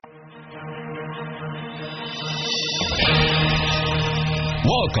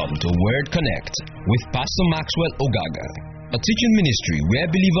Welcome to Word Connect with Pastor Maxwell Ogaga, a teaching ministry where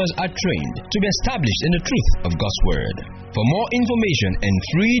believers are trained to be established in the truth of God's Word. For more information and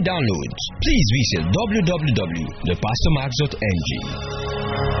free downloads, please visit www.thepastormax.ng.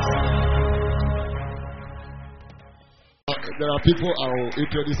 There are people I will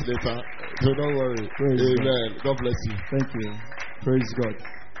introduce later, so don't worry. Amen. God bless you. Thank you. Praise God.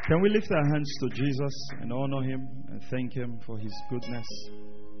 Can we lift our hands to Jesus and honor Him and thank Him for His goodness?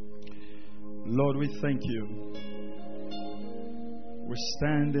 Lord, we thank you. We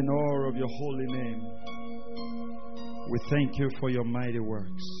stand in awe of your holy name. We thank you for your mighty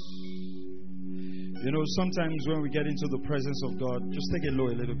works. You know, sometimes when we get into the presence of God, just take it low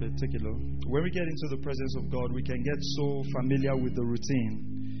a little bit, take it low. When we get into the presence of God, we can get so familiar with the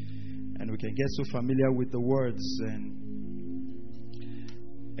routine, and we can get so familiar with the words and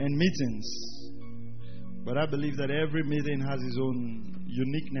meetings. But I believe that every meeting has its own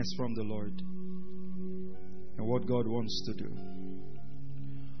uniqueness from the Lord and what God wants to do.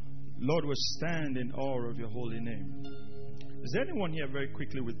 Lord, we stand in awe of your holy name. Is there anyone here very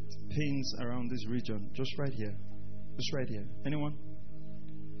quickly with pains around this region? Just right here. Just right here. Anyone?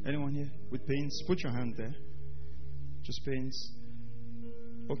 Anyone here with pains? Put your hand there. Just pains.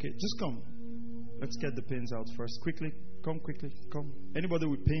 Okay, just come. Let's get the pains out first. Quickly. Come quickly. Come. Anybody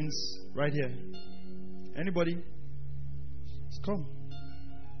with pains right here? Anybody? Just come.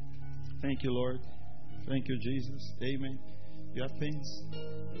 Thank you, Lord. Thank you, Jesus. Amen. You have pains?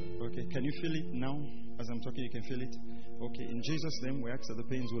 Okay. Can you feel it now? As I'm talking, you can feel it? Okay. In Jesus' name, we ask that the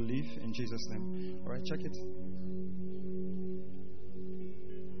pains will leave. In Jesus' name. All right. Check it.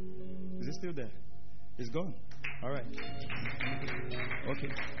 Is it still there? It's gone. All right.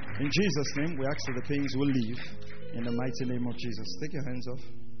 Okay. In Jesus' name, we ask that the pains will leave. In the mighty name of Jesus. Take your hands off.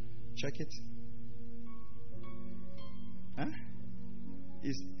 Check it. Huh?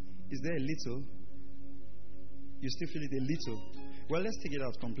 Is there a little? You still feel it a little? Well, let's take it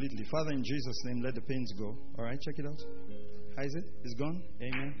out completely. Father, in Jesus' name, let the pains go. All right, check it out. How is it? It's gone?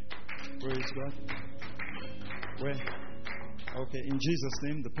 Amen. Praise God. Where? Okay, in Jesus'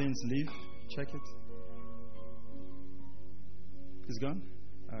 name, the pains leave. Check it. It's gone?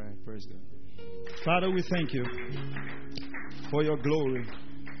 All right, praise God. Father, we thank you for your glory.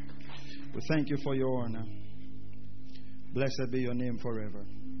 We thank you for your honor. Blessed be your name forever.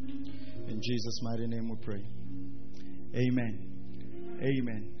 In Jesus' mighty name we pray. Amen.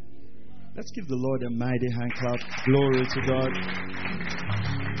 Amen. Let's give the Lord a mighty hand clap. Glory to God.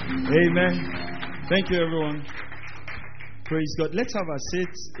 Amen. Thank you, everyone. Praise God. Let's have a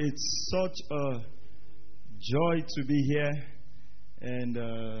seat. It's such a joy to be here. And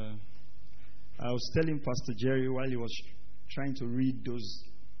I was telling Pastor Jerry while he was trying to read those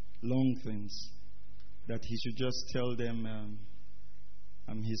long things that he should just tell them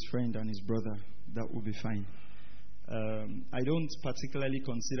I'm his friend and his brother. That will be fine. I don't particularly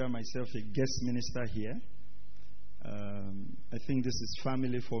consider myself a guest minister here. I think this is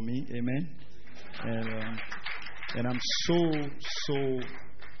family for me. Amen. And I'm so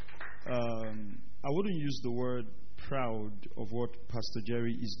I wouldn't use the word proud of what Pastor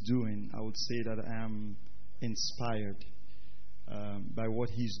Jerry is doing. I would say that I am inspired by what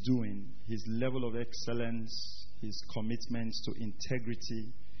he's doing. His level of excellence, his commitment to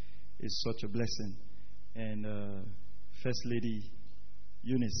integrity is such a blessing. And First Lady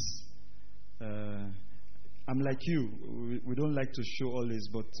Eunice, I'm like you. We don't like to show all this,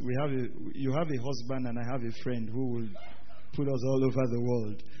 but you have a husband and I have a friend who will put us all over the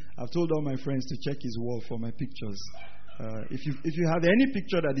world. I've told all my friends to check his wall for my pictures. If you have any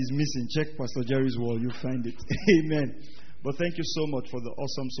picture that is missing, check Pastor Jerry's wall. You'll find it. Amen. But thank you so much for the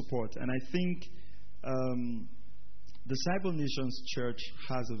awesome support. And I think Disciple Nations Church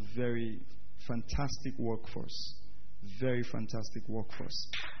has a very fantastic workforce. Very fantastic workforce.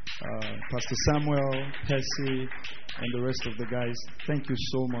 Pastor Samuel, Percy, and the rest of the guys, thank you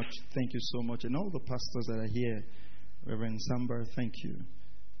so much. Thank you so much. And all the pastors that are here, Reverend Sambar, thank you.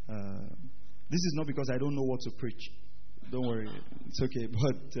 This is not because I don't know what to preach. Don't worry. It's okay.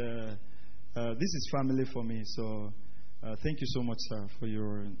 But this is family for me. So thank you so much, sir, for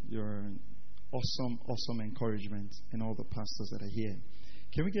your awesome encouragement and all the pastors that are here.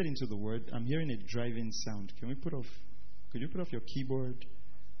 Can we get into the word? I'm hearing a driving sound. Could you put off your keyboard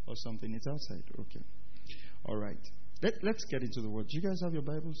or something? It's outside. Okay. All right. Let's get into the word. Do you guys have your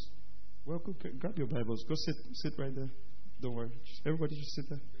Bibles? Well, grab your Bibles. Go sit right there. Don't worry. Everybody just sit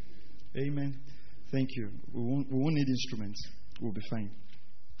there. Amen. Thank you. We won't need instruments. We'll be fine.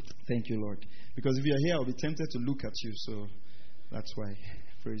 Thank you, Lord. Because if you're here, I'll be tempted to look at you. So that's why.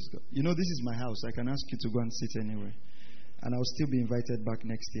 Praise God. You know, this is my house. I can ask you to go and sit anywhere. And I'll still be invited back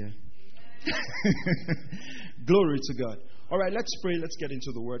next year. Glory to God. All right, let's pray. Let's get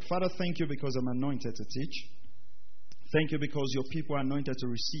into the word. Father, thank you because I'm anointed to teach. Thank you because your people are anointed to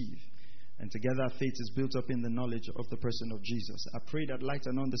receive. And together our faith is built up in the knowledge of the person of Jesus. I pray that light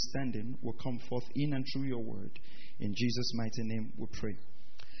and understanding will come forth in and through your word. In Jesus' mighty name we pray.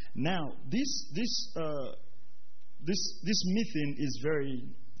 Now, this meeting is very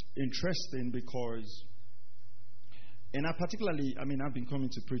interesting because, and I've been coming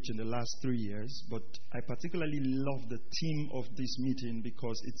to preach in the last 3 years, but I particularly love the theme of this meeting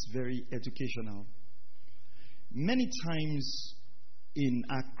because it's very educational. Many times in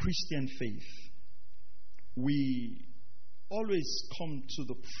our Christian faith, we always come to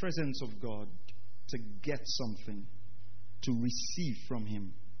the presence of God to get something, to receive from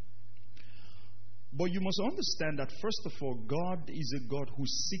Him. But you must understand that, first of all, God is a God who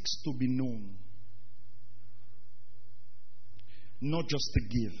seeks to be known, not just to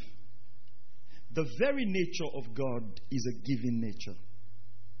give. The very nature of God is a giving nature.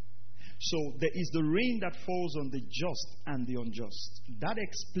 So there is the rain that falls on the just and the unjust. That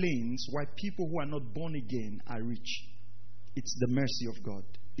explains why people who are not born again are rich. It's the mercy of God.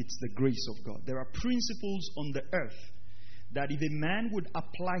 It's the grace of God. There are principles on the earth that if a man would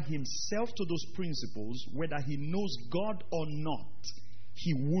apply himself to those principles, whether he knows God or not,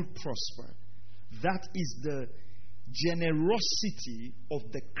 he would prosper. That is the generosity of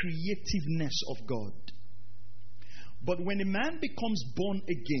the creativeness of God. But when a man becomes born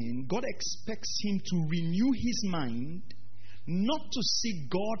again, God expects him to renew his mind, not to see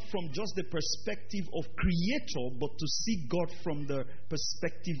God from just the perspective of creator, but to see God from the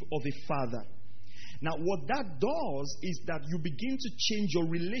perspective of a father. Now, what that does is that you begin to change your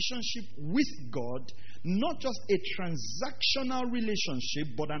relationship with God, not just a transactional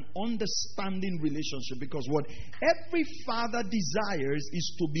relationship, but an understanding relationship. Because what every father desires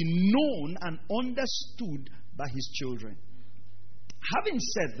is to be known and understood by his children. Having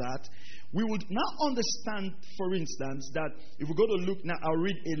said that, we would now understand, for instance, that if we go to Luke, now I'll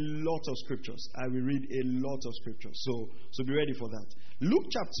read a lot of scriptures. I will read a lot of scriptures. So be ready for that. Luke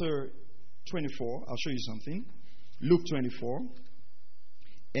chapter 24, I'll show you something. Luke 24.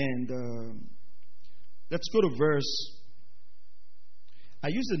 And let's go to verse. I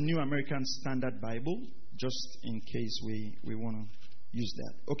use the New American Standard Bible, just in case we want to use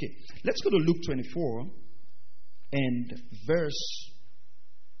that. Okay, let's go to Luke 24 and verse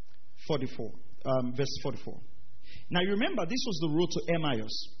 44. Verse 44. Now you remember, this was the road to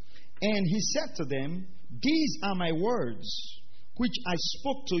Emmaus. And he said to them, "These are my words, which I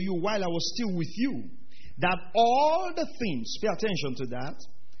spoke to you while I was still with you, that all the things," pay attention to that,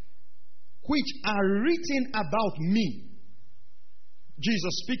 "which are written about me,"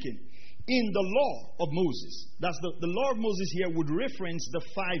 Jesus speaking, "in the law of Moses." That's the law of Moses here would reference the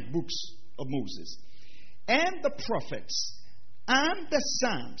 5 books of Moses. "And the prophets and the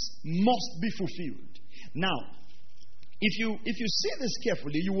Psalms must be fulfilled." Now, if you see this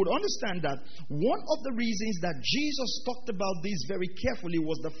carefully, you would understand that one of the reasons that Jesus talked about this very carefully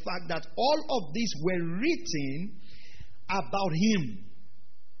was the fact that all of these were written about him.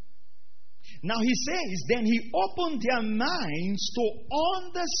 Now he says, then he opened their minds to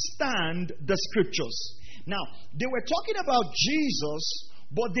understand the scriptures. Now, they were talking about Jesus,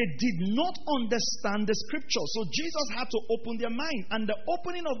 but they did not understand the scripture. So Jesus had to open their mind. And the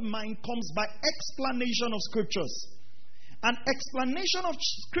opening of mind comes by explanation of scriptures. An explanation of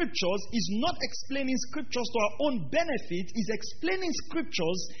scriptures is not explaining scriptures to our own benefit. It's explaining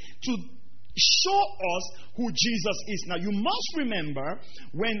scriptures to show us who Jesus is. Now you must remember,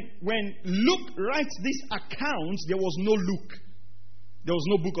 when Luke writes these accounts, there was no Luke. There was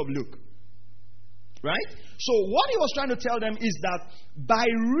no book of Luke. Right? So what he was trying to tell them is that by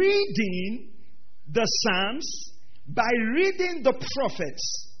reading the Psalms, by reading the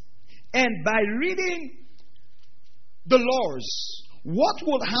prophets, and by reading the laws, what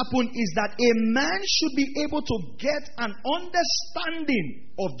will happen is that a man should be able to get an understanding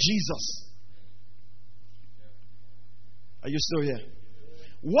of Jesus. Are you still here?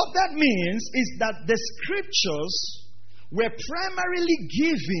 What that means is that the scriptures were primarily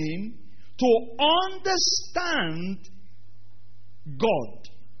given to understand God.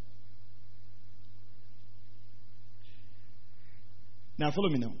 Now follow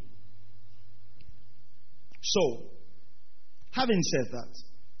me now. So, having said that,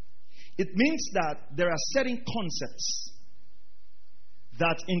 it means that there are certain concepts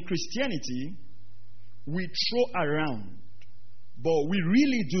that in Christianity we throw around, but we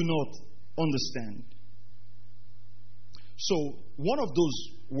really do not understand. So, one of those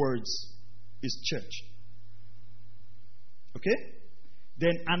words is church. Okay?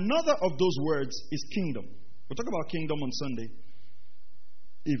 Then another of those words is kingdom. We'll talk about kingdom on Sunday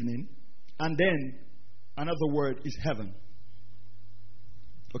evening. And then another word is heaven.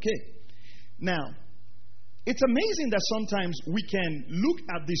 Okay? Now, it's amazing that sometimes we can look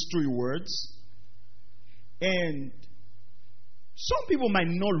at these three words, and some people might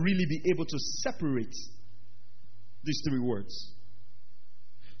not really be able to separate these three words.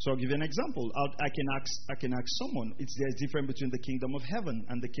 So I'll give you an example. I can ask someone, there's a difference between the kingdom of heaven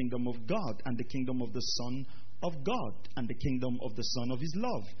and the kingdom of God and the kingdom of the Son of God and the kingdom of the Son of His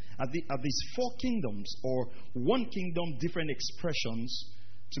love. Are these four kingdoms or one kingdom, different expressions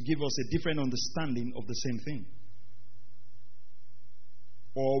to give us a different understanding of the same thing?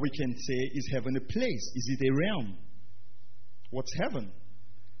 Or we can say, is heaven a place? Is it a realm? What's heaven?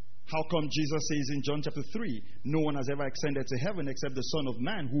 How come Jesus says in John chapter 3, no one has ever ascended to heaven except the Son of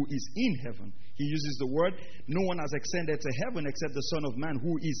Man who is in heaven? He uses the word, no one has ascended to heaven except the Son of Man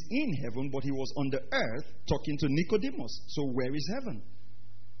who is in heaven, but he was on the earth talking to Nicodemus. So where is heaven?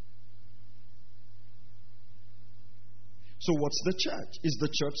 So what's the church? Is the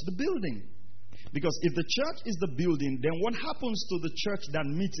church the building? Because if the church is the building, then what happens to the church that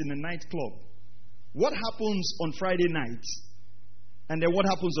meets in a nightclub? What happens on Friday nights? And then what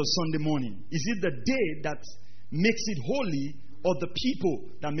happens on Sunday morning? Is it the day that makes it holy or the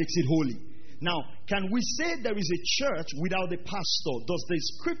people that makes it holy? Now, can we say there is a church without a pastor? Does the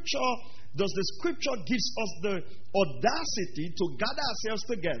scripture gives us the audacity to gather ourselves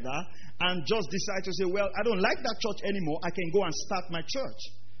together and just decide to say, well, I don't like that church anymore, I can go and start my church?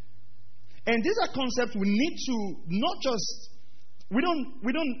 And these are concepts we need to not just,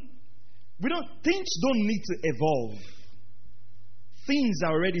 things don't need to evolve. Things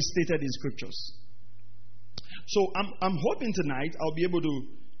are already stated in scriptures. So I'm hoping tonight I'll be able to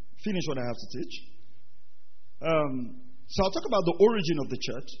finish what I have to teach. So I'll talk about the origin of the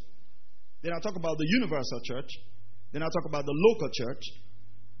church. Then I'll talk about the universal church. Then I'll talk about the local church.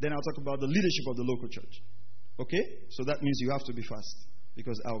 Then I'll talk about the leadership of the local church. Okay? So that means you have to be fast,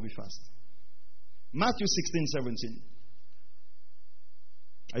 because I will be fast. Matthew 16:17.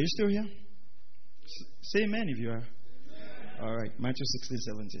 Are you still here? Say amen if you are. All right, Matthew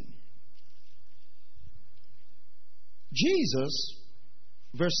 16:17. Jesus,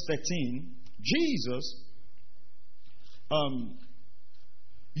 verse 13, Jesus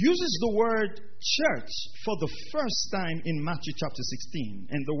uses the word church for the first time in Matthew chapter 16.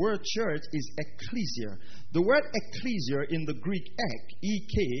 And the word church is ecclesia. The word ecclesia in the Greek ek,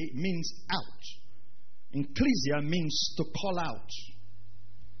 means out. Ecclesia means to call out.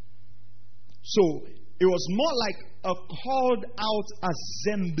 So it was more like a called out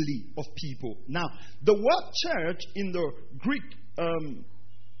assembly of people. Now, the word church in the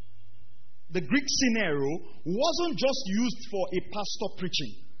Greek scenario wasn't just used for a pastor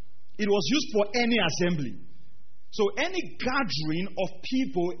preaching. It was used for any assembly. So any gathering of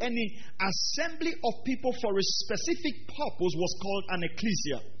people, any assembly of people for a specific purpose was called an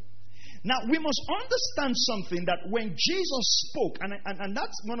ecclesia. Now, we must understand something, that when Jesus spoke, and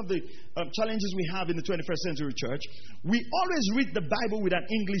that's one of the challenges we have in the 21st century church, we always read the Bible with an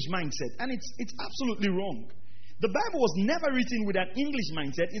English mindset. And it's absolutely wrong. The Bible was never written with an English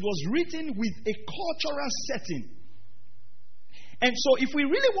mindset. It was written with a cultural setting. And so if we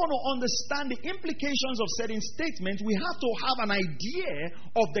really want to understand the implications of certain statements, we have to have an idea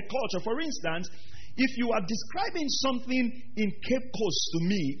of the culture. For instance, if you are describing something in Cape Coast to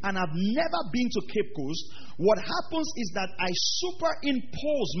me and I've never been to Cape Coast, what happens is that I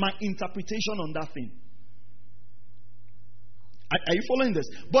superimpose my interpretation on that thing. Are you following this?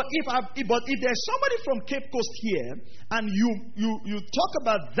 But if there's somebody from Cape Coast here and you talk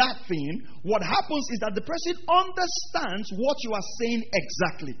about that thing, what happens is that the person understands what you are saying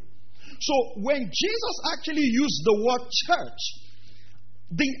exactly. So when Jesus actually used the word church,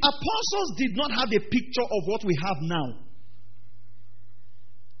 the apostles did not have a picture of what we have now.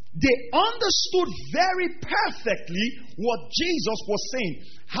 They understood very perfectly what Jesus was saying.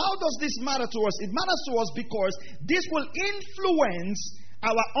 How does this matter to us? It matters to us because this will influence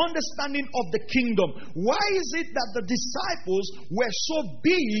our understanding of the kingdom. Why is it that the disciples were so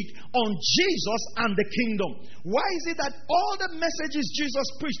big on Jesus and the kingdom? Why is it that all the messages Jesus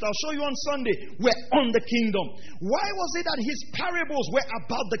preached, I'll show you on Sunday, were on the kingdom? Why was it that his parables were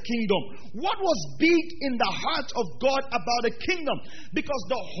about the kingdom? What was big in the heart of God about the kingdom? Because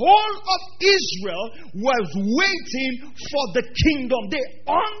the whole of Israel was waiting for the kingdom. They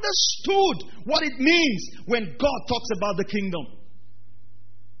understood what it means when God talks about the kingdom.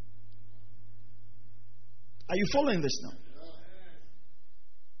 Are you following this now?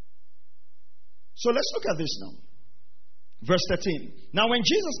 So let's look at this now. Verse 13. Now when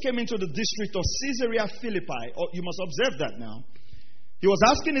Jesus came into the district of Caesarea Philippi, you must observe that now. He was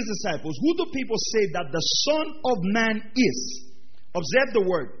asking his disciples, who do people say that the Son of Man is? Observe the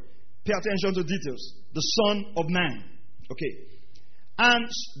word. Pay attention to details. The Son of Man. Okay. And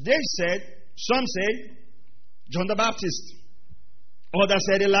they said, some say, John the Baptist. Others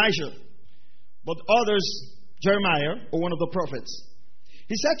said Elijah. But others, Jeremiah, or one of the prophets.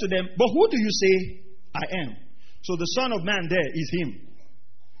 He said to them, but who do you say I am? So the Son of Man there is him.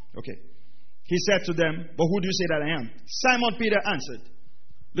 Okay. He said to them, but who do you say that I am? Simon Peter answered.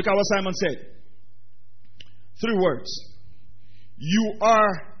 Look at what Simon said. 3 words. You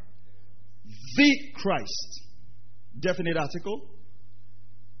are the Christ. Definite article.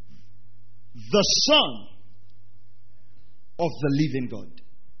 The Son of the living God.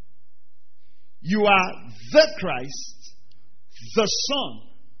 You are the Christ, the Son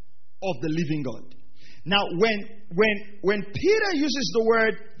of the living God. Now, when Peter uses the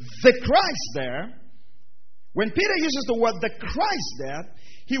word the Christ there, when Peter uses the word the Christ there,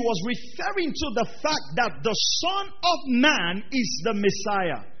 he was referring to the fact that the Son of Man is the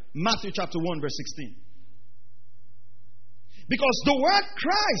Messiah. Matthew chapter 1 verse 16. Because the word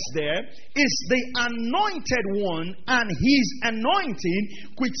Christ there is the anointed one, and his anointing,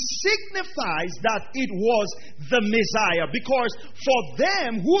 which signifies that it was the Messiah. Because for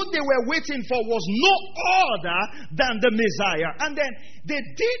them, who they were waiting for was no other than the Messiah. And then they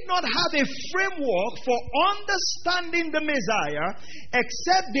did not have a framework for understanding the Messiah,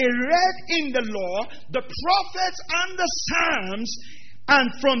 except they read in the law, the prophets, and the Psalms. And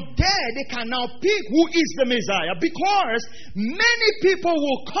from there, they can now pick who is the Messiah. Because many people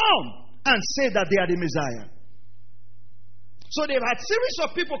will come and say that they are the Messiah. So they've had series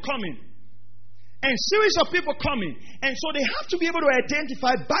of people coming. And series of people coming. And so they have to be able to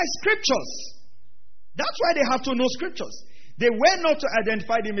identify by scriptures. That's why they have to know scriptures. They were not to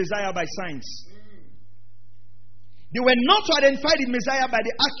identify the Messiah by science. They were not to identify the Messiah by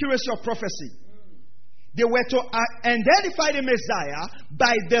the accuracy of prophecy. They were to identify the Messiah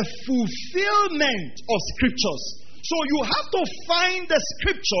by the fulfillment of scriptures. So you have to find the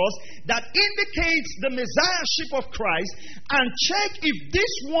scriptures that indicates the messiahship of Christ and check if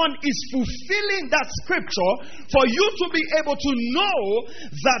this one is fulfilling that scripture for you to be able to know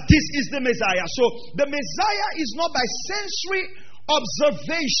that this is the Messiah. So the Messiah is not by sensory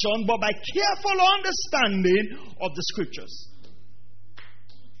observation, but by careful understanding of the scriptures.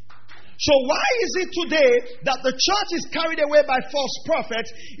 So why is it today that the church is carried away by false prophets?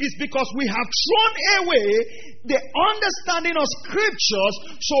 Is because we have thrown away the understanding of scriptures,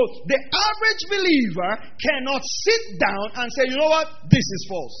 so the average believer cannot sit down and say, you know what, this is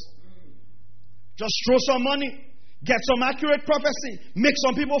false. Just throw some money, get some accurate prophecy, make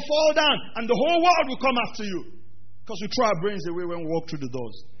some people fall down, and the whole world will come after you. Because we throw our brains away when we walk through the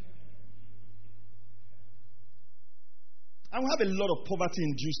doors. And we have a lot of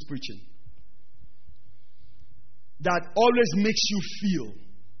poverty-induced preaching that always makes you feel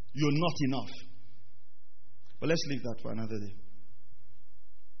you're not enough. But let's leave that for another day.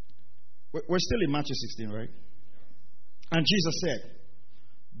 We're still in Matthew 16, right? And Jesus said,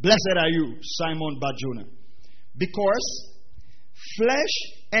 blessed are you, Simon Bar-Jonah, because flesh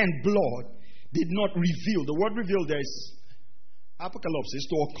and blood did not reveal. The word reveal there is apocalypsis,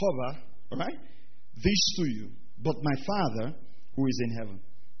 to uncover, right? This to you, but my Father who is in heaven.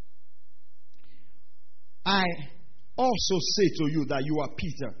 I also say to you that you are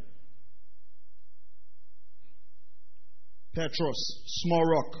Peter, Petros, small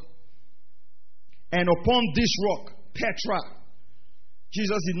rock, and upon this rock, Petra.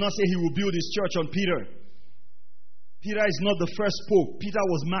 Jesus did not say he will build his church on Peter. Peter is not the first pope. Peter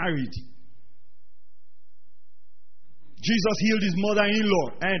was married. Jesus healed his mother-in-law.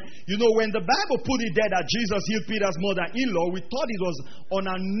 And you know, when the Bible put it there that Jesus healed Peter's mother-in-law, we thought it was on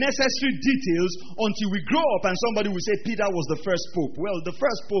unnecessary details until we grow up and somebody would say Peter was the first pope. Well, the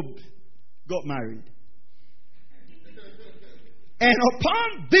first pope got married. And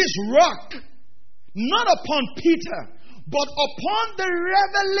upon this rock, not upon Peter, but upon the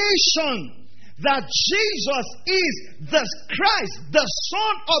revelation that Jesus is the Christ, the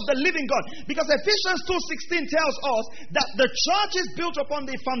Son of the living God. Because Ephesians 2:16 tells us that the church is built upon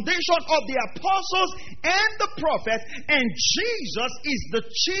the foundation of the apostles and the prophets, and Jesus is the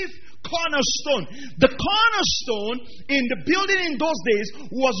chief cornerstone. The cornerstone in the building in those days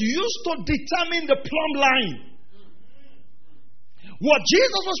was used to determine the plumb line. What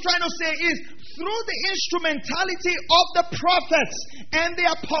Jesus was trying to say is, through the instrumentality of the prophets and the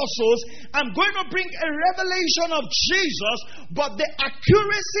apostles, I'm going to bring a revelation of Jesus, but the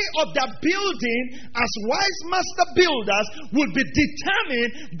accuracy of their building as wise master builders will be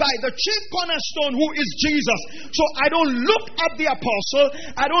determined by the chief cornerstone, who is Jesus. So I don't look at the apostle,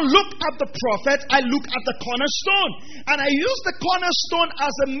 I don't look at the prophet, I look at the cornerstone. And I use the cornerstone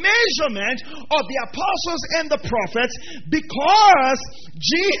as a measurement of the apostles and the prophets, because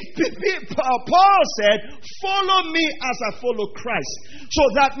Paul said, follow me as I follow Christ. So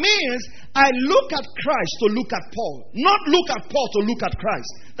that means I look at Christ to look at Paul, not look at Paul to look at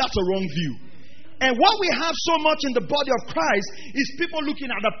Christ. That's a wrong view. And what we have so much in the body of Christ is people looking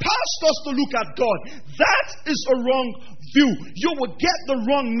at the pastors to look at God. That is a wrong view. You will get the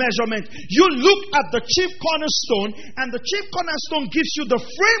wrong measurement. You look at the chief cornerstone, and the chief cornerstone gives you the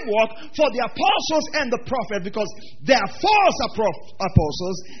framework for the apostles and the prophet, because there are false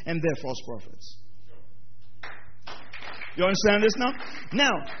apostles and there are false prophets. You understand this now?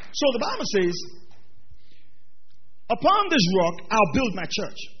 Now, so the Bible says, upon this rock I'll build my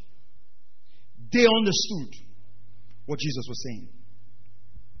church. They understood what Jesus was saying.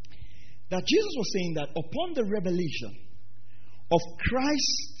 That Jesus was saying that upon the revelation of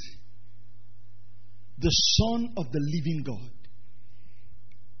Christ, the Son of the living God,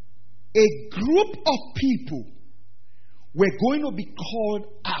 a group of people were going to be called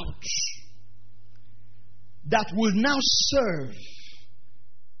out that will now serve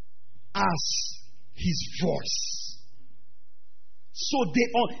as his voice. So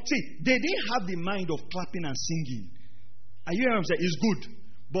they didn't have the mind of clapping and singing. Are you hearing what I'm saying? It's good.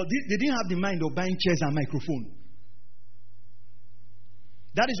 But they didn't have the mind of buying chairs and microphone.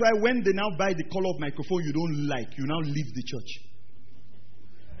 That is why when they now buy the color of microphone you don't like, you now leave the church.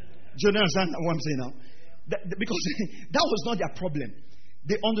 Do you understand what I'm saying now? Because that was not their problem.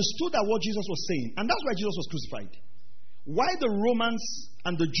 They understood that what Jesus was saying. And that's why Jesus was crucified. Why the Romans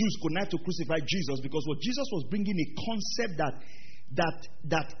and the Jews could not have to crucify Jesus? Because what Jesus was bringing a concept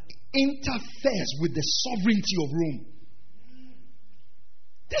that interferes with the sovereignty of Rome.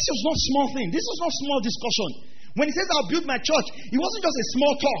 This is not small thing. This is not small discussion. When he says I'll build my church, it wasn't just a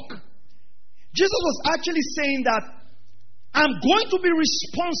small talk. Jesus was actually saying that I'm going to be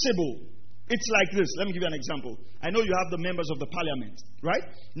responsible. It's like this. Let me give you an example. I know you have the members of the parliament, right?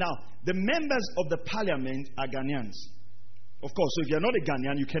 Now, the members of the parliament are Ghanaians. Of course, so if you're not a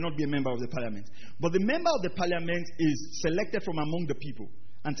Ghanaian, you cannot be a member of the parliament. But the member of the parliament is selected from among the people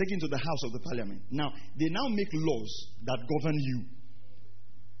and taken to the house of the parliament. Now, they now make laws that govern you.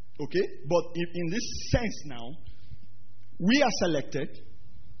 Okay? But in this sense now, we are selected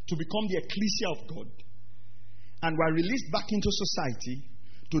to become the ecclesia of God. And we're released back into society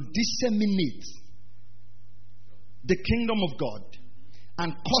to disseminate the kingdom of God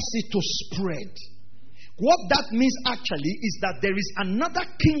and cause it to spread. What that means actually is that there is another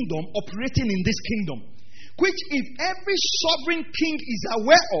kingdom operating in this kingdom, which if every sovereign king is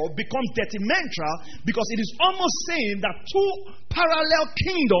aware of, becomes detrimental, because it is almost saying that two parallel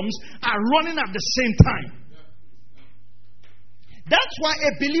kingdoms are running at the same time. That's why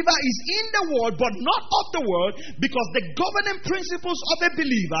a believer is in the world but not of the world, because the governing principles of a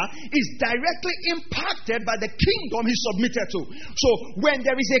believer is directly impacted by the kingdom he submitted to. So when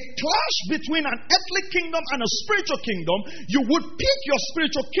there is a clash between an earthly kingdom and a spiritual kingdom, you would pick your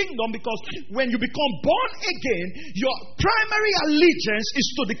spiritual kingdom, because when you become born again, your primary allegiance is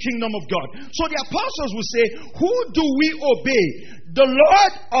to the kingdom of God. So the apostles will say, who do we obey, the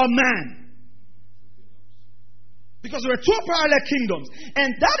Lord or man? Because there were two parallel kingdoms.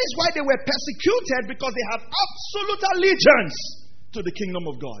 And that is why they were persecuted, because they have absolute allegiance to the kingdom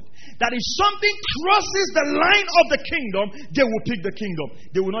of God. That if something crosses the line of the kingdom, they will pick the kingdom.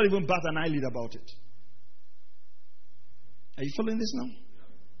 They will not even bat an eyelid about it. Are you following this now?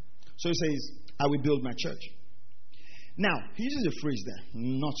 So he says, I will build my church. Now, he uses a phrase there.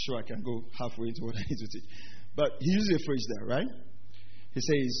 I'm not sure I can go halfway into what I need to teach. But he uses a phrase there, right? He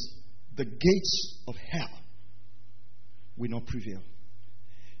says, the gates of hell will not prevail.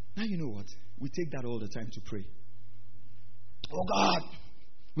 Now you know what? We take that all the time to pray. Oh God,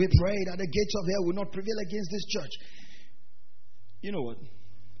 we pray that the gates of hell will not prevail against this church. You know what?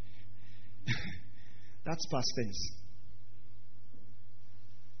 That's past tense.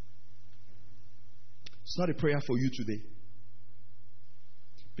 It's not a prayer for you today.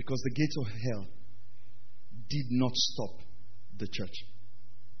 Because the gates of hell did not stop the church.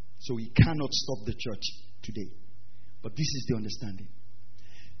 So he cannot stop the church today. But this is the understanding.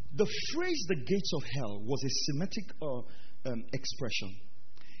 The phrase the gates of hell was a Semitic expression.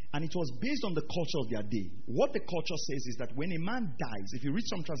 And it was based on the culture of their day. What the culture says is that when a man dies, if you read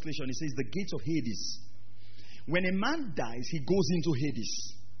some translation, it says the gates of Hades. When a man dies, he goes into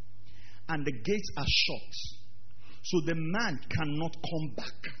Hades. And the gates are shut. So the man cannot come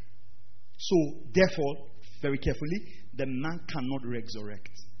back. So therefore, very carefully, the man cannot resurrect.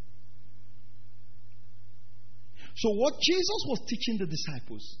 So what Jesus was teaching the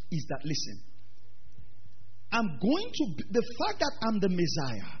disciples is that, listen, the fact that I'm the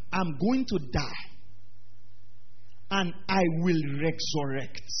Messiah, I'm going to die. And I will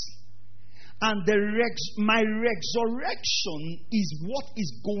resurrect. And my resurrection is what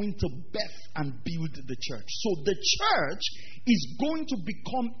is going to birth and build the church. So the church is going to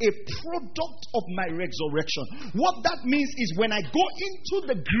become a product of my resurrection. What that means is when I go into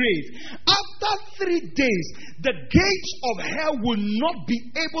the grave, after 3 days, the gates of hell will not be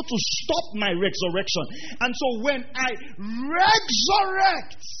able to stop my resurrection. And so when I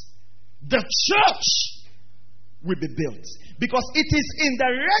resurrect, the church will be built. Because it is in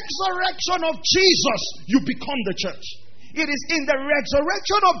the resurrection of Jesus you become the church. It is in the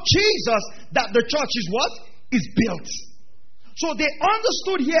resurrection of Jesus that the church is what? Is built. So they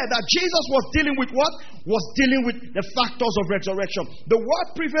understood here that Jesus was dealing with what? Was dealing with the factors of resurrection. The word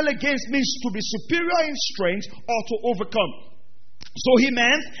prevail against means to be superior in strength or to overcome. So he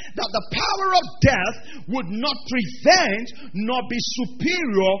meant that the power of death would not prevent nor be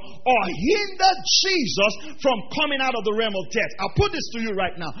superior or hinder Jesus from coming out of the realm of death. I'll put this to you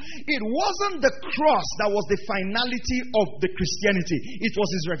right now. It wasn't the cross that was the finality of the Christianity. It was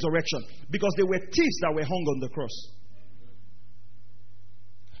his resurrection. Because there were thieves that were hung on the cross.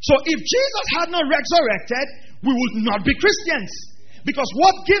 So if Jesus had not resurrected, we would not be Christians. Because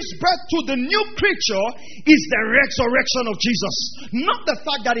what gives birth to the new creature is the resurrection of Jesus. Not the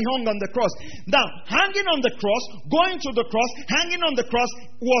fact that he hung on the cross. Now, hanging on the cross, going to the cross, hanging on the cross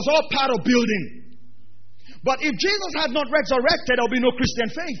was all part of building. But if Jesus had not resurrected, there will be no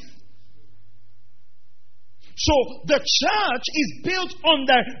Christian faith. So the church is built on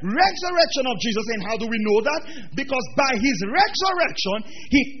the resurrection of Jesus. And how do we know that? Because by his resurrection,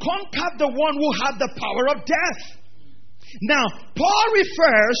 he conquered the one who had the power of death. Now, Paul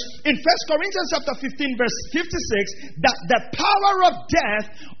refers in 1 Corinthians chapter 15 verse 56 that the power of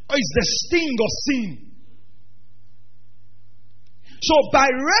death is the sting of sin. So by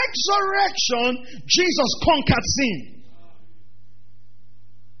resurrection, Jesus conquered sin.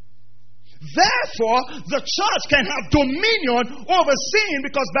 Therefore, the church can have dominion over sin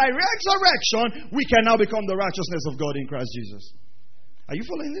because by resurrection, we can now become the righteousness of God in Christ Jesus. Are you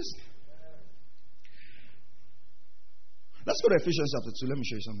following this? Let's go to Ephesians chapter 2. Let me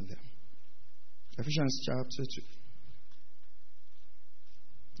show you something there. Ephesians chapter 2.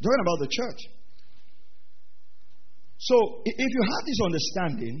 Talking about the church. So, if you have this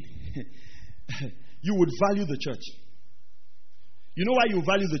understanding, you would value the church. You know why you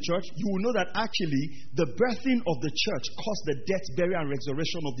value the church? You will know that actually the birthing of the church caused the death, burial, and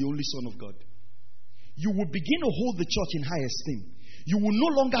resurrection of the only Son of God. You will begin to hold the church in high esteem. You will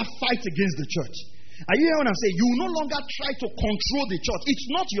no longer fight against the church. Are you hearing what I'm saying? You will no longer try to control the church. It's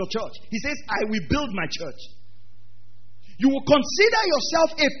not your church. He says, I will build my church. You will consider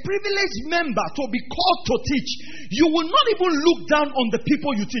yourself a privileged member to be called to teach. You will not even look down on the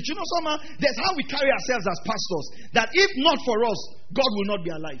people you teach. You know, somehow, that's how we carry ourselves as pastors. That if not for us, God will not be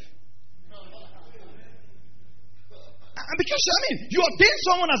alive. Because, you ordain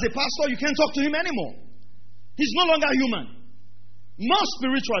someone as a pastor, you can't talk to him anymore. He's no longer human. More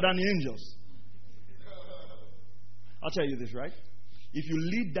spiritual than the angels. I'll tell you this, right? If you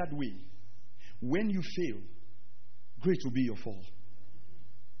lead that way, when you fail, great will be your fall.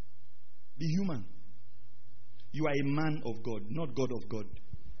 Be human. You are a man of God, not God of God.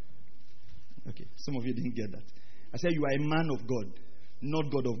 Okay, some of you didn't get that. I said you are a man of God,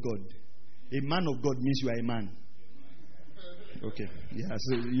 not God of God. A man of God means you are a man. Okay, yeah,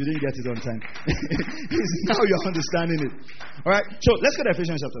 so you didn't get it on time. Now you're understanding it. All right, so let's go to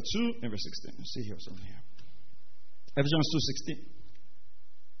Ephesians chapter 2 and verse 16. Let's see here something here. Ephesians 2:16.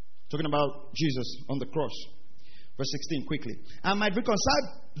 Talking about Jesus on the cross. Verse 16, quickly. And might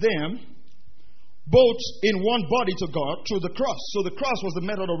reconcile them both in one body to God through the cross. So the cross was the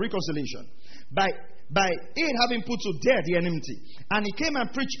method of reconciliation. By it having put to death the enmity. And he came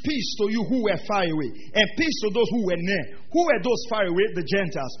and preached peace to you who were far away, and peace to those who were near. Who were those far away? The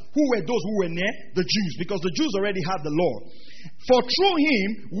Gentiles. Who were those who were near? The Jews. Because the Jews already had the law. For through him,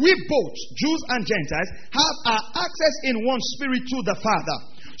 we both, Jews and Gentiles, have our access in one spirit to the Father.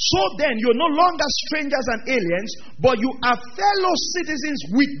 So then, you're no longer strangers and aliens, but you are fellow citizens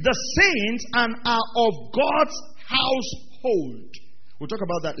with the saints and are of God's household. We'll talk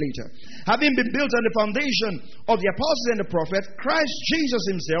about that later. Having been built on the foundation of the apostles and the prophets, Christ Jesus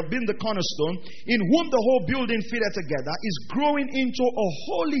himself being the cornerstone, in whom the whole building fitted together is growing into a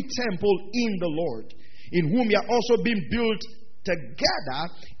holy temple in the Lord, in whom you are also being built together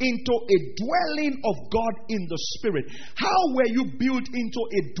into a dwelling of God in the Spirit. How were you built into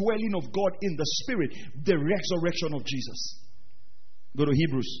a dwelling of God in the Spirit? The resurrection of Jesus. Go to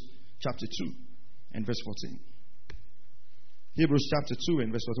Hebrews chapter 2 and verse 14. Hebrews chapter 2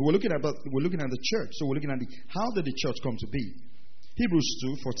 and verse 14. We're looking at the church. So we're looking at how did the church come to be? Hebrews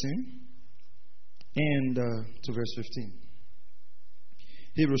 2:14 and to verse 15.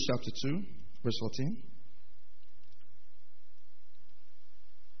 Hebrews chapter 2 verse 14.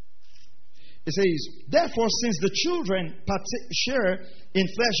 It says, therefore, since the children share in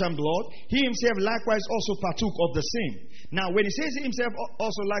flesh and blood, he himself likewise also partook of the same. Now, when he says he himself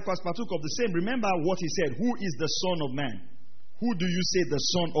also likewise partook of the same, remember what he said. Who is the Son of Man? Who do you say the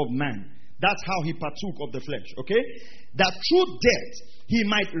Son of Man? That's how he partook of the flesh, okay? That through death, he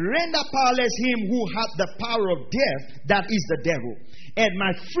might render powerless him who had the power of death, that is the devil, and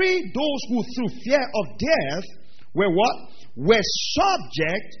might free those who through fear of death were what? Were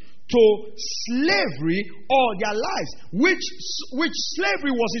subject to slavery all their lives. Which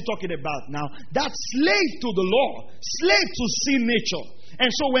slavery was he talking about now? That slave to the law, slave to sin nature. And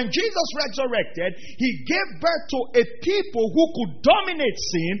so when Jesus resurrected, he gave birth to a people who could dominate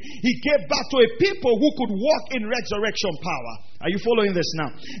sin. He gave birth to a people who could walk in resurrection power. Are you following this now?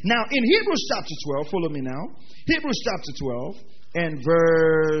 Now in Hebrews chapter 12, follow me now. Hebrews chapter 12 and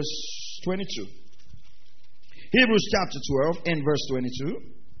verse 22. Hebrews chapter 12 and verse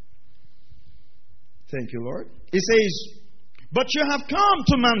 22. Thank you, Lord. It says, but you have come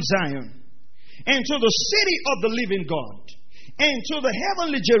to Mount Zion, and to the city of the living God, and to the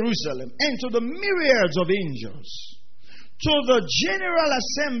heavenly Jerusalem, and to the myriads of angels, to the general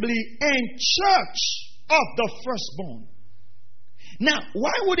assembly and church of the firstborn. Now,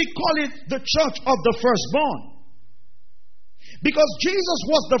 why would he call it the church of the firstborn? Because Jesus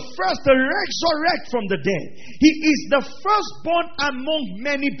was the first to resurrect from the dead. He is the firstborn among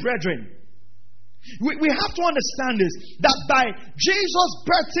many brethren. We have to understand this, that by Jesus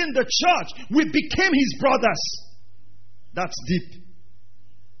birthing the church, we became his brothers. That's deep.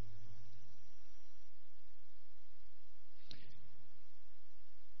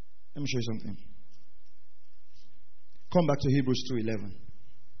 Let me show you something. Come back to Hebrews 2:11.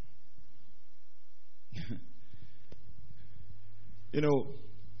 You know,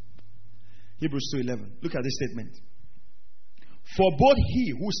 Hebrews 2:11. Look at this statement. For both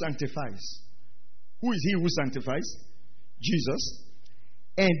he who sanctifies. Who is he who sanctifies? Jesus.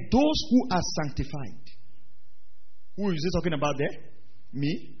 And those who are sanctified. Who is he talking about there?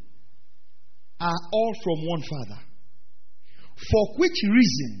 Me. Are all from one Father. For which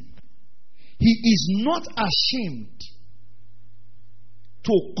reason he is not ashamed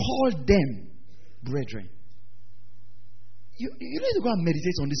to call them brethren. You need to go and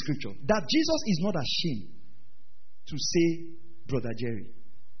meditate on this scripture. That Jesus is not ashamed to say Brother Jerry.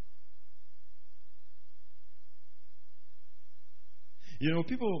 You know,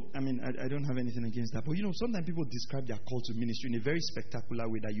 people, I mean, I don't have anything against that. But you know, sometimes people describe their call to ministry in a very spectacular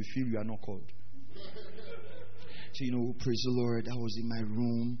way that you feel you are not called. So, you know, praise the Lord, I was in my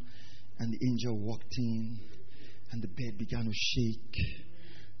room and the angel walked in and the bed began to shake.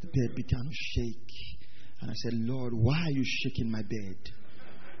 The bed began to shake. And I said, Lord, why are you shaking my bed?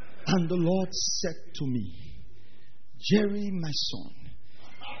 And the Lord said to me, Jerry, my son.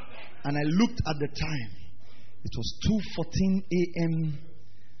 And I looked at the time. It was 2:14 a.m.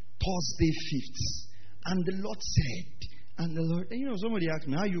 Thursday 5th. And the Lord said, and you know, somebody asked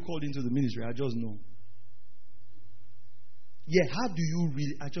me, how you called into the ministry? I just know. Yeah, how do you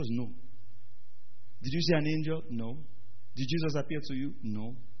really? I just know. Did you see an angel? No. Did Jesus appear to you?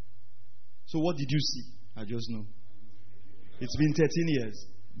 No. So what did you see? I just know. It's been 13 years,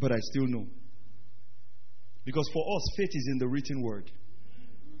 but I still know. Because for us, faith is in the written word.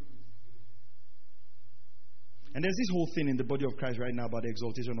 And there's this whole thing in the body of Christ right now about the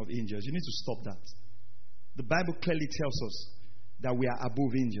exaltation of angels. You need to stop that. The Bible clearly tells us that we are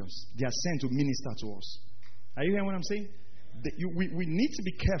above angels. They are sent to minister to us. Are you hearing what I'm saying? We need to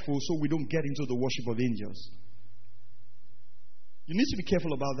be careful so we don't get into the worship of angels. You need to be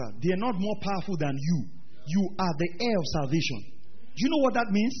careful about that. They are not more powerful than you. You are the heir of salvation. Do you know what that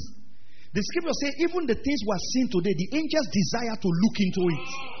means? The scripture says even the things we are seeing today, the angels desire to look into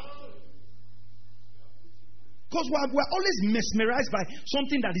it. Because we're always mesmerized by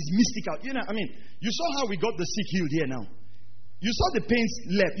something that is mystical. You know, I mean, you saw how we got the sick healed here now. You saw the pains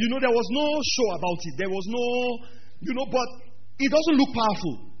left. You know, there was no show about it. There was no, you know, but it doesn't look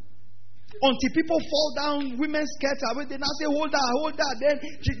powerful. Until people fall down, women's skirts away, they now say, hold that. Then,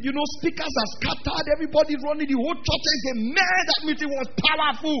 speakers are scattered, everybody running, the whole church and say, man, that meeting was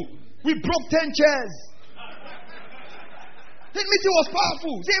powerful. We broke 10 chairs. That meeting was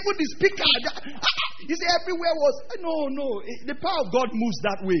powerful. See, even the speaker, you see, everywhere was, no. The power of God moves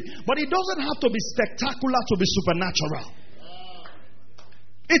that way. But it doesn't have to be spectacular to be supernatural.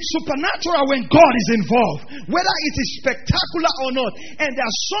 It's supernatural when God is involved, whether it is spectacular or not. And there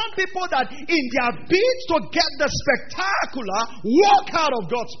are some people that in their bid to get the spectacular, walk out of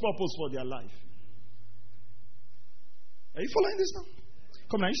God's purpose for their life. Are you following this now?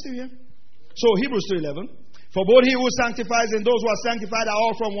 Come on, are you still here? So Hebrews 2:11. For both he who sanctifies and those who are sanctified are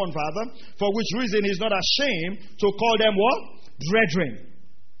all from one Father, for which reason he is not ashamed to call them what? Brethren.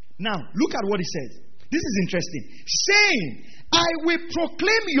 Now, look at what he says. This is interesting. Saying, I will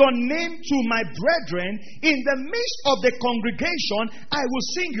proclaim your name to my brethren. In the midst of the congregation, I will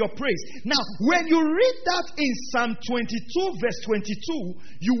sing your praise. Now, when you read that in Psalm 22, verse 22,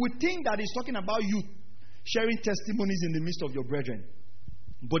 you would think that he's talking about you sharing testimonies in the midst of your brethren.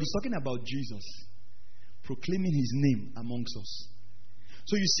 But he's talking about Jesus proclaiming his name amongst us.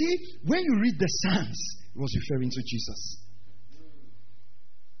 So you see, when you read the Psalms, it was referring to Jesus.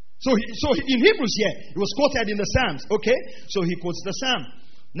 So in Hebrews here, it was quoted in the Psalms. Okay? So he quotes the Psalm.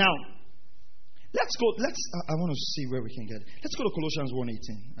 Now, let's go. I want to see where we can get. Let's go to Colossians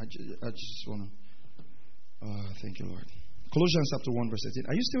 1:18. I just want to. Thank you, Lord. Colossians chapter 1, verse 18.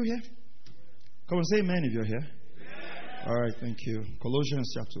 Are you still here? Come on, say amen if you're here. Amen. All right, thank you.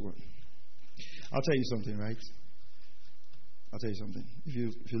 Colossians chapter 1. I'll tell you something, right? I'll tell you something. If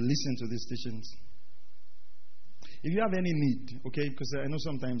you listen to these teachings, if you have any need, okay, because I know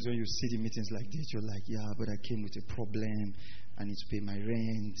sometimes when you sit in meetings like this, you're like, yeah, but I came with a problem. I need to pay my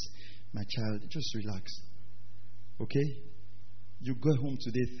rent, my child. Just relax, okay? You go home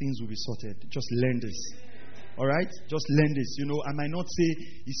today, things will be sorted. Just learn this, all right? Just learn this. I might not say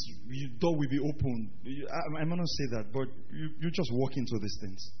your door will be open. I might not say that, but you just walk into these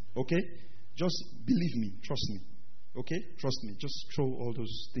things, okay? Just believe me, trust me. Okay? Trust me. Just throw all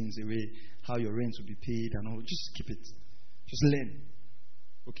those things away. How your rent will be paid and all. Just keep it. Just learn.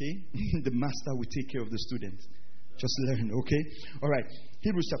 Okay? The master will take care of the student. Just learn. Okay? All right.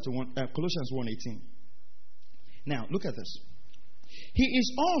 Hebrews chapter 1, Colossians 1:18. Now, look at this. He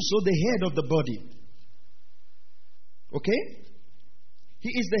is also the head of the body. Okay? He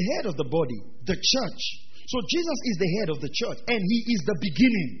is the head of the body, the church. So Jesus is the head of the church and he is the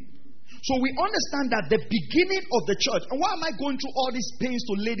beginning. So we understand that the beginning of the church, and why am I going through all these pains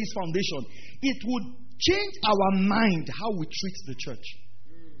to lay this foundation? It would change our mind how we treat the church.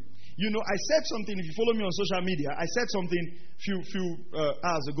 I said something, if you follow me on social media, I said something few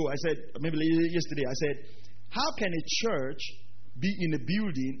hours ago. I said, maybe yesterday, I said, how can a church be in a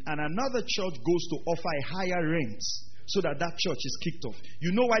building and another church goes to offer a higher rent so that church is kicked off?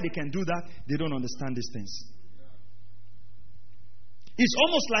 You know why they can do that? They don't understand these things. It's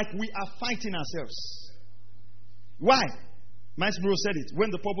almost like we are fighting ourselves. Why? Miles Bro said it. When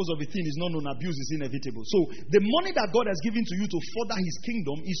the purpose of a thing is not known, abuse is inevitable. So the money that God has given to you to further his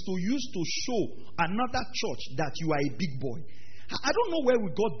kingdom is to use to show another church that you are a big boy. I don't know where we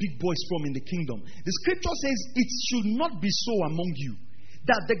got big boys from in the kingdom. The scripture says it should not be so among you,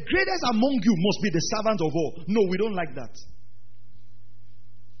 that the greatest among you must be the servant of all. No, we don't like that.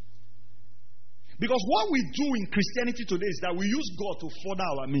 Because what we do in Christianity today is that we use God to further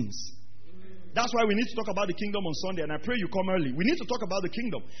our means. That's why we need to talk about the kingdom on Sunday, and I pray you come early. We need to talk about the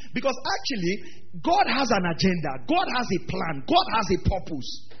kingdom. Because actually, God has an agenda. God has a plan. God has a purpose.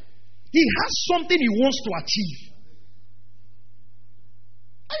 He has something he wants to achieve.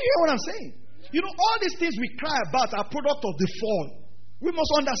 Are you hear what I'm saying? All these things we cry about are product of the fall. We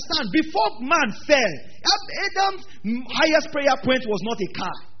must understand, before man fell, Adam's highest prayer point was not a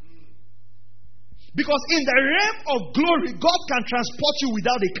car. Because in the realm of glory, God can transport you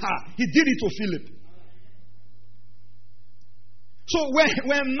without a car. He did it to Philip. So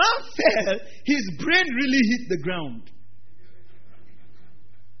when man fell, his brain really hit the ground.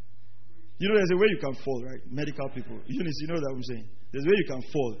 There's a way you can fall, right? Medical people. Eunice, you know that I'm saying? There's a way you can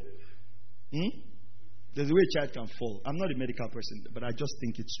fall. There's a way a child can fall. I'm not a medical person, but I just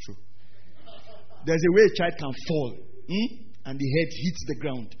think it's true. There's a way a child can fall. And the head hits the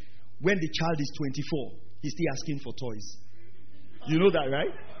ground. When the child is 24, he's still asking for toys. You know that,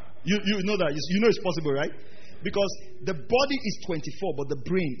 right? You know that. You know it's possible, right? Because the body is 24, but the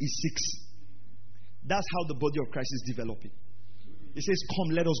brain is 6. That's how the body of Christ is developing. It says,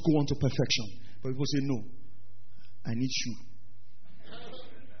 come, let us go on to perfection. But people say, no, I need you.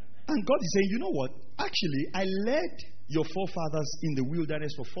 And God is saying, you know what? Actually, I led your forefathers in the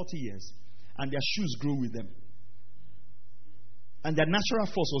wilderness for 40 years, and their shoes grew with them. And their natural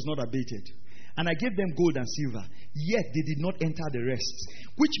force was not abated. And I gave them gold and silver, yet they did not enter the rest.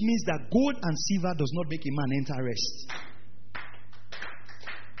 Which means that gold and silver does not make a man enter rest.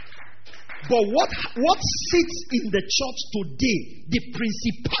 But what sits in the church today, the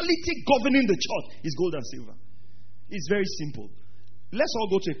principality governing the church, is gold and silver. It's very simple. Let's all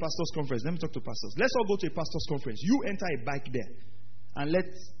go to a pastor's conference. Let me talk to pastors. Let's all go to a pastor's conference. You enter a bike there, and let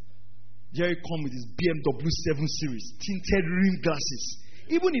Jerry come with his BMW 7 Series, tinted rim glasses.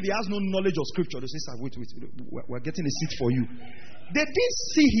 Even if he has no knowledge of scripture, they say, sir, wait, we're getting a seat for you. They didn't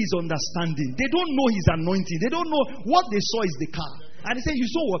see his understanding. They don't know his anointing. They don't know what they saw is the car. And they say, you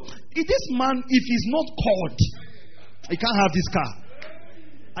saw what? This man, if he's not called, he can't have this car.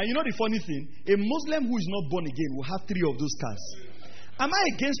 And you know the funny thing? A Muslim who is not born again will have 3 of those cars. Am I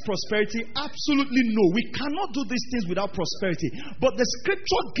against prosperity? Absolutely no. We cannot do these things without prosperity. But the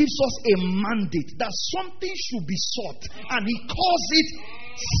scripture gives us a mandate that something should be sought. And he calls it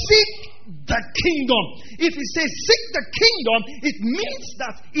seek the kingdom. If he says seek the kingdom, it means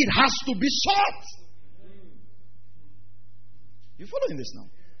that it has to be sought. You following this now?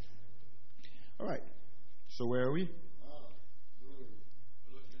 All right. So where are we?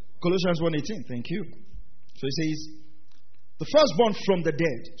 Colossians 1:18. Thank you. So he says, the firstborn from the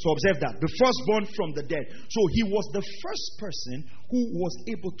dead. So observe that. The firstborn from the dead. So he was the first person who was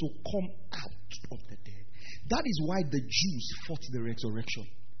able to come out of the dead. That is why the Jews fought the resurrection.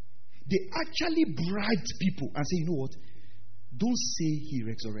 They actually bribed people and say, you know what? Don't say he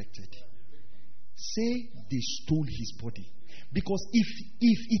resurrected. Say they stole his body. Because if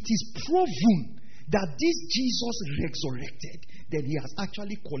it is proven that this Jesus resurrected, then he has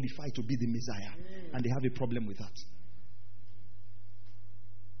actually qualified to be the Messiah. And they have a problem with that.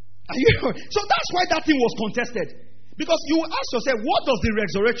 So that's why that thing was contested. Because you ask yourself, what does the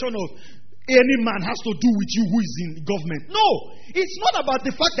resurrection of any man has to do with you who is in government? No, it's not about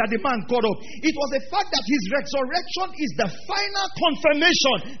the fact that the man got up. It was the fact that his resurrection is the final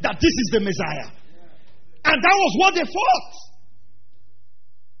confirmation that this is the Messiah. And that was what they fought.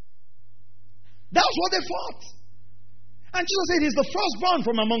 That was what they fought. And Jesus said he's the firstborn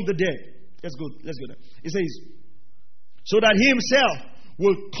from among the dead. Let's go there. He says, so that he himself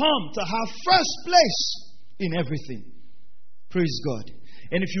will come to have first place in everything. Praise God.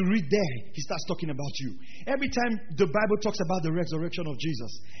 And if you read there, he starts talking about you. Every time the Bible talks about the resurrection of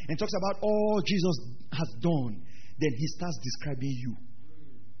Jesus and talks about all Jesus has done, then he starts describing you.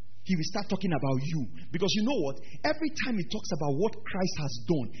 He will start talking about you. Because you know what? Every time he talks about what Christ has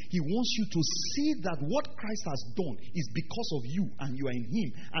done, he wants you to see that what Christ has done is because of you and you are in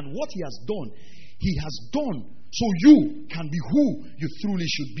him. And what he has done so you can be who you truly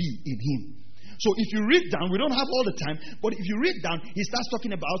should be in him. So if you read down, we don't have all the time, but if you read down, he starts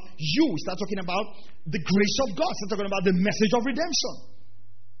talking about you. He starts talking about the grace of God. He starts talking about the message of redemption.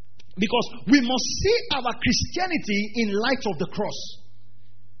 Because we must see our Christianity in light of the cross.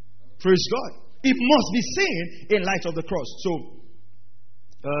 Praise God. It must be seen in light of the cross. So,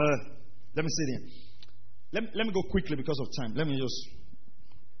 let me see there. Let me go quickly because of time. Let me just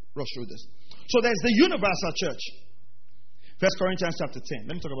rush through this. So there's the universal church. 1 Corinthians chapter 10.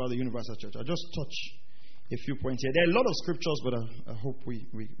 Let me talk about the universal church. I'll just touch a few points here. There are a lot of scriptures, but I hope we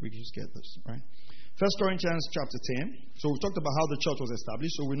just get this, right? 1 Corinthians chapter 10. So we talked about how the church was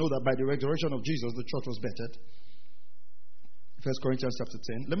established. So we know that by the resurrection of Jesus, the church was bettered. 1 Corinthians chapter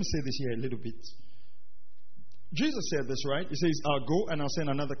 10. Let me say this here a little bit. Jesus said this, right? He says, I'll go and I'll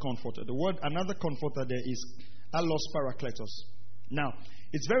send another comforter. The word another comforter there is allos parakletos. Now,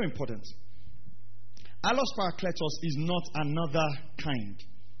 it's very important. Allos parakletos is not another kind.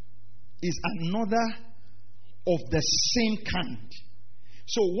 It's another of the same kind.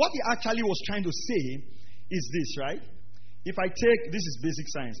 So what he actually was trying to say is this, right? If I take, this is basic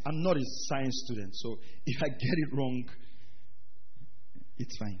science. I'm not a science student. So if I get it wrong,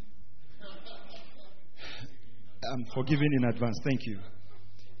 it's fine. I'm forgiven in advance. Thank you.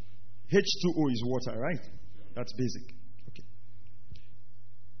 H2O is water, right? That's basic. Okay.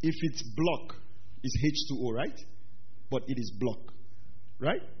 If it's block, it's H2O, right? But it is block,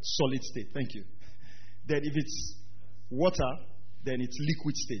 right? Solid state. Thank you. Then if it's water, then it's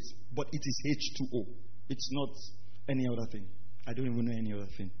liquid state. But it is H2O. It's not any other thing. I don't even know any other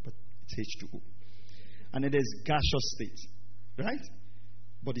thing, but it's H2O. And then there's gaseous state, right?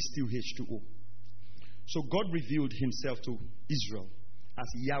 But it's still H2O. So God revealed himself to Israel as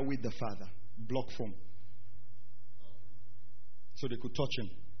Yahweh the Father, block form. So they could touch him,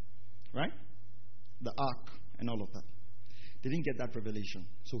 right? The ark and all of that. They didn't get that revelation.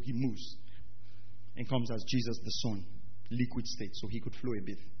 So he moves and comes as Jesus the Son liquid state, so he could flow a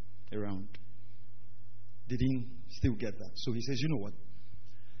bit around. They didn't still get that. So he says, you know what?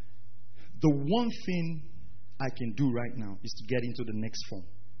 The one thing I can do right now is to get into the next form,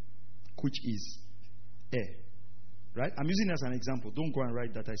 which is air. Right? I'm using it as an example. Don't go and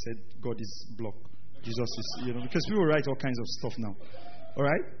write that I said God is block. Jesus is, because people write all kinds of stuff now. All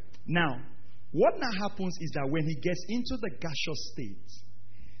right? Now, what now happens is that when he gets into the gaseous state,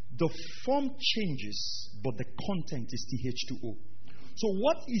 the form changes, but the content is TH2O. So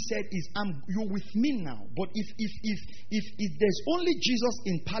what he said is, you're with me now. But if there's only Jesus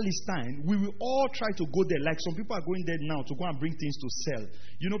in Palestine, we will all try to go there. Like some people are going there now to go and bring things to sell.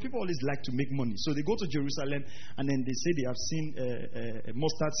 People always like to make money. So they go to Jerusalem and then they say they have seen a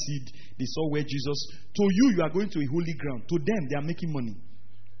mustard seed. They saw where Jesus. To you are going to a holy ground. To them, they are making money.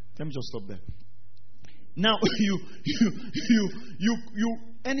 Let me just stop there. Now,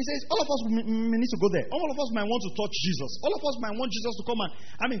 and he says, all of us may need to go there. All of us might want to touch Jesus. All of us might want Jesus to come and,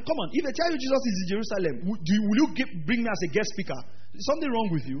 come on. If they tell you Jesus is in Jerusalem, will you bring me as a guest speaker? Is something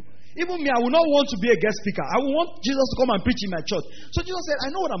wrong with you? Even me, I will not want to be a guest speaker. I will want Jesus to come and preach in my church. So Jesus said,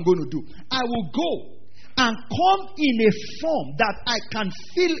 I know what I'm going to do. I will go and come in a form that I can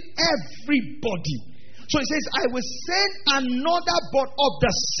fill everybody. So he says, I will send another but of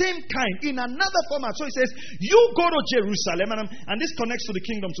the same kind in another format. So he says, you go to Jerusalem, and this connects to the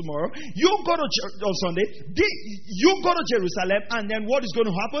kingdom tomorrow. You go to on Sunday, you go to Jerusalem, and then what is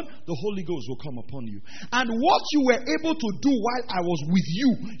going to happen? The Holy Ghost will come upon you. And what you were able to do while I was with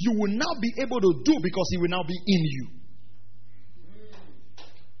you, you will now be able to do because he will now be in you.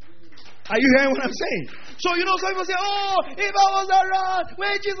 Are you hearing what I'm saying? So, some people say, oh, if I was around,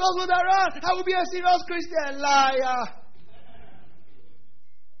 when Jesus was around, I would be a serious Christian. Liar.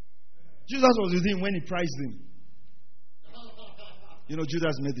 Jesus was with him when he prized him.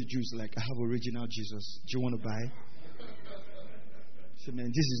 Judas met the Jews like, I have original Jesus. Do you want to buy? He said, man,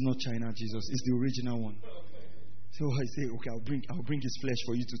 this is not China Jesus. It's the original one. So I say, okay, I'll bring his flesh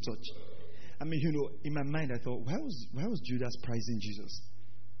for you to touch. In my mind, I thought, why was Judas prizing Jesus?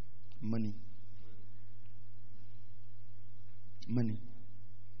 Money.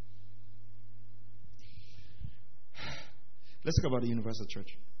 Let's talk about the universal church.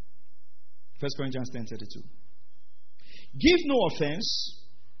 1 Corinthians 10:32. Give no offense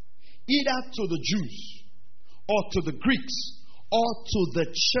either to the Jews or to the Greeks or to the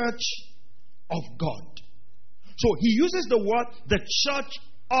church of God. So he uses the word the church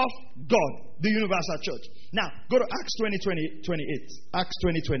of God, the universal church. Now, go to Acts 20:28. Acts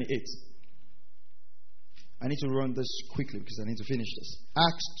 20:28. I need to run this quickly because I need to finish this.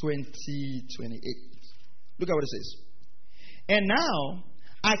 Acts 20:28. Look at what it says. And now,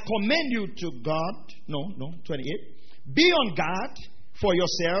 I commend you to God. No, 28. Be on guard for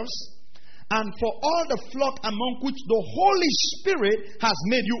yourselves and for all the flock among which the Holy Spirit has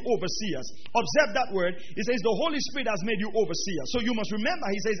made you overseers. Observe that word. It says the Holy Spirit has made you overseers. So you must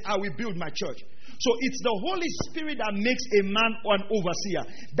remember, he says, I will build my church. So it's the Holy Spirit that makes a man an overseer.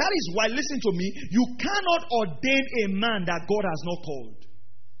 That is why, listen to me, you cannot ordain a man that God has not called.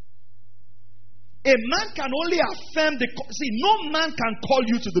 A man can only affirm no man can call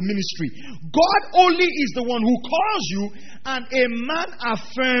you to the ministry. God only is the one who calls you, and a man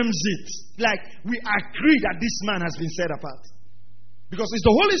affirms it. Like, we agree that this man has been set apart. Because it's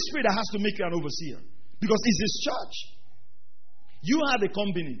the Holy Spirit that has to make you an overseer. Because it's his church. You have a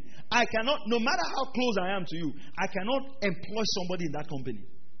company. I cannot, no matter how close I am to you, I cannot employ somebody in that company.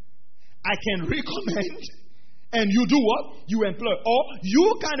 I can recommend, and you do what? You employ. Or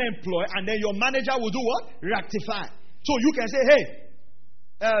you can employ, and then your manager will do what? Rectify. So you can say, hey,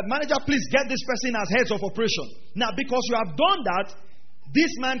 manager, please get this person as heads of operation. Now, because you have done that,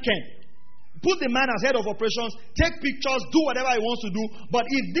 this man can put the man as head of operations, take pictures, do whatever he wants to do. But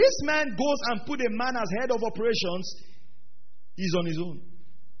if this man goes and put a man as head of operations, he's on his own.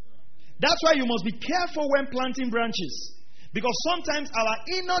 That's why you must be careful when planting branches. Because sometimes our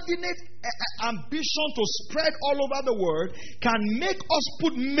inordinate ambition to spread all over the world can make us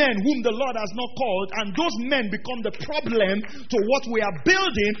put men whom the Lord has not called, and those men become the problem to what we are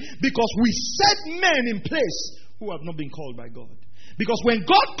building, because we set men in place who have not been called by God. Because when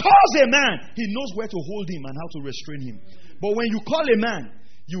God calls a man, he knows where to hold him and how to restrain him. But when you call a man,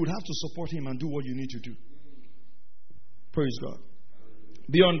 you would have to support him and do what you need to do. Praise God.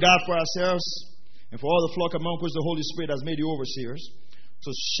 Be on guard for ourselves and for all the flock among which the Holy Spirit has made you overseers,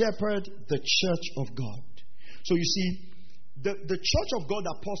 to shepherd the church of God. So you see, the church of God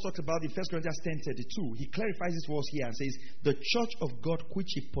that Paul talks about in 1 Corinthians 10:32, he clarifies this for us here and says, the church of God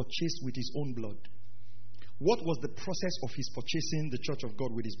which he purchased with his own blood. What was the process of his purchasing the church of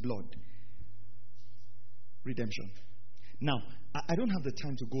God with his blood? Redemption. Now, I don't have the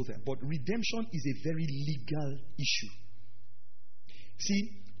time to go there, but redemption is a very legal issue.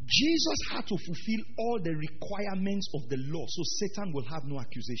 See, Jesus had to fulfill all the requirements of the law, so Satan will have no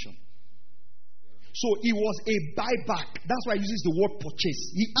accusation. So it was a buyback. That's why he uses the word purchase.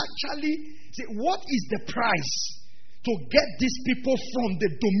 He actually said, what is the price to get these people from the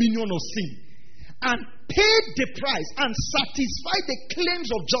dominion of sin? And paid the price and satisfied the claims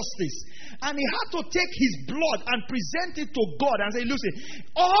of justice. And he had to take his blood and present it to God and say, listen,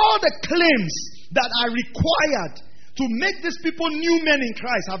 all the claims that are required to make these people new men in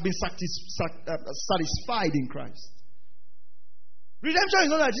Christ have been satisfied in Christ. Redemption is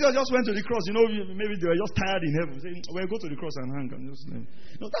not that Jesus just went to the cross. Maybe they were just tired in heaven, saying, well, go to the cross and hang. No,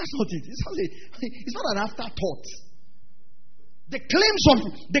 that's not it. It's not an afterthought. The claims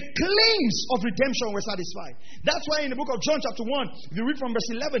of redemption were satisfied. That's why in the book of John chapter 1, if you read from verse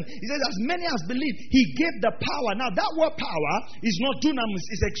 11, he says, as many as believe, he gave the power. Now that word power is not dunamis,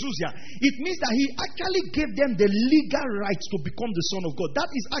 it's exousia. It means that he actually gave them the legal rights to become the Son of God. That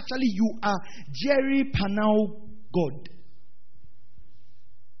is actually, you are Jerry Panau God.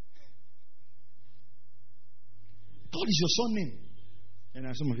 God is your son name. And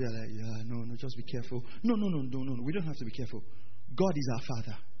some of you are like, no, just be careful. No. We don't have to be careful. God is our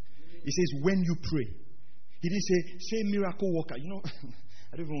Father. He says, when you pray. He didn't say miracle worker.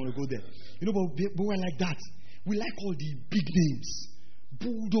 I don't even want to go there. But we're like that. We like all the big names.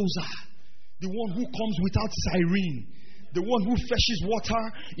 Bulldozer. The one who comes without siren. The one who fetches water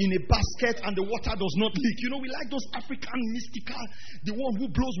in a basket and the water does not leak. We like those African mystical. The one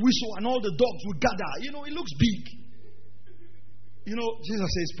who blows whistle and all the dogs will gather. It looks big. Jesus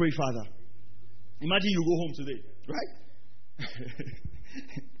says, pray, Father. Imagine you go home today, right?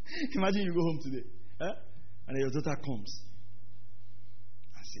 Imagine you go home today, and your daughter comes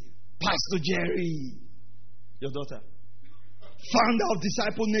and says, Pastor Jerry, your daughter, founder of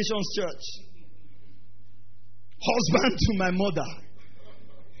Disciple Nations Church, husband to my mother,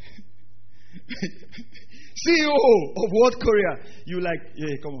 CEO of World Korea. You like,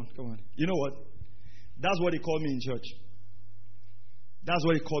 yeah, come on. You know what? That's what they call me in church. That's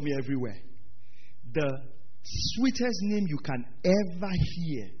what they call me everywhere. The sweetest name you can ever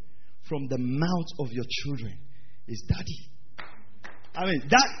hear from the mouth of your children is Daddy. I mean,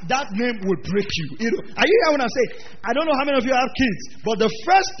 that name will break you. Are you hearing what I'm saying? I don't know how many of you have kids, but the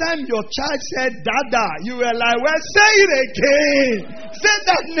first time your child said Dada, you were like, well, say it again. Say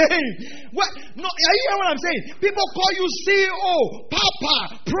that name. What? No, are you hearing what I'm saying? People call you CEO,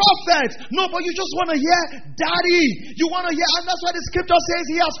 Papa, Prophet. No, but you just want to hear Daddy. You want to hear, and that's why the scripture says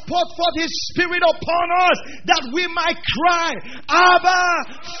he has poured forth his spirit upon us that we might cry, Abba,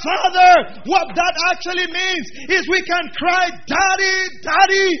 Father. What that actually means is we can cry, Daddy.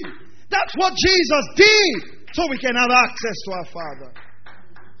 Daddy. That's what Jesus did, so we can have access to our Father.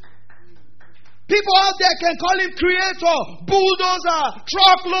 People out there can call him Creator, Bulldozer,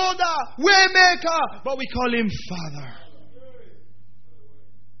 Truck Loader, Waymaker, but we call him Father.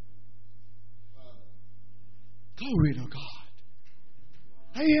 Glory to God.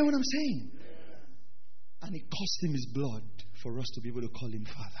 Are you hearing what I'm saying? And it cost him his blood for us to be able to call him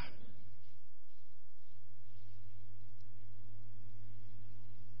Father.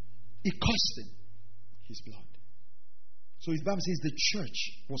 It cost him his blood. So his Bible says the church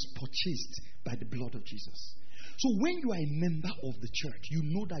was purchased by the blood of Jesus. So when you are a member of the church, you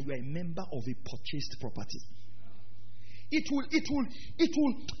know that you are a member of a purchased property. You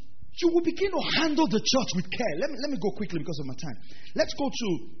will begin to handle the church with care. Let me go quickly because of my time. Let's go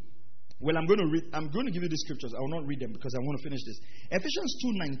to, I'm going to give you the scriptures. I will not read them because I want to finish this. Ephesians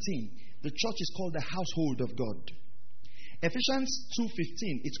 2:19, the church is called the household of God. Ephesians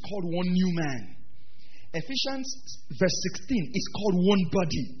 2:15, it's called one new man. Ephesians verse 16 is called one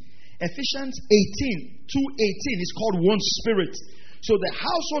body. Ephesians 2:18 is called one spirit. So the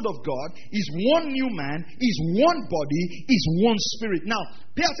household of God is one new man, is one body, is one spirit. Now,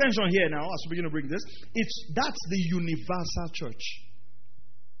 pay attention here now as we begin to bring this. That's the universal church.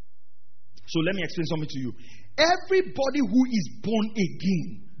 So let me explain something to you. Everybody who is born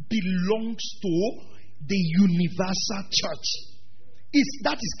again belongs to the universal church.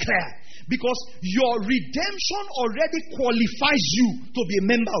 That is clear. Because your redemption already qualifies you to be a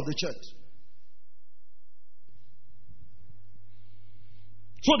member of the church.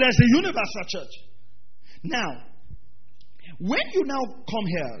 So there's a universal church. Now, when you now come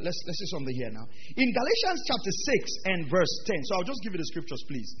here, let's say something here now. In Galatians chapter 6 and verse 10. So I'll just give you the scriptures,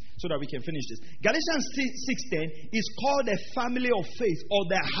 please, so that we can finish this. Galatians 6:10 is called a family of faith or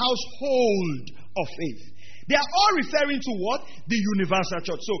the household of faith. They are all referring to what? The universal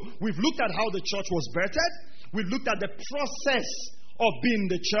church. So we've looked at how the church was birthed. We've looked at the process of being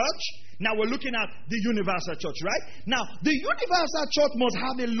the church. Now we're looking at the universal church, right? Now, the universal church must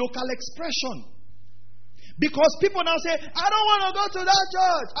have a local expression. Because people now say, I don't want to go to that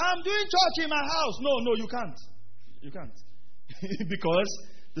church. I'm doing church in my house. No, you can't. You can't. Because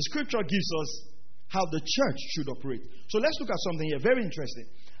the scripture gives us how the church should operate. So let's look at something here. Very interesting.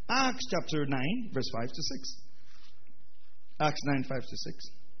 Acts chapter 9, verse 5 to 6. Acts 9, 5 to 6.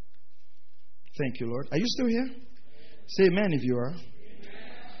 Thank you, Lord. Are you still here? Say amen if you are.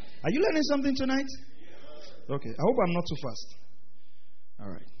 Are you learning something tonight? Okay. I hope I'm not too fast. All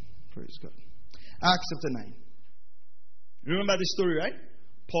right. Praise God. Acts chapter 9. Remember this story, right?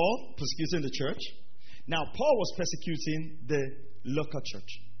 Paul persecuting the church. Now, Paul was persecuting the local church,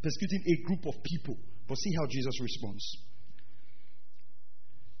 persecuting a group of people. But see how Jesus responds.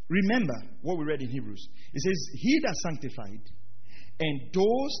 Remember what we read in Hebrews. It says, he that sanctified and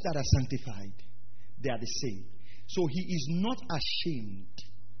those that are sanctified, they are the same. So he is not ashamed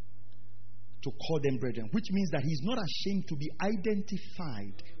to call them brethren, which means that he's not ashamed to be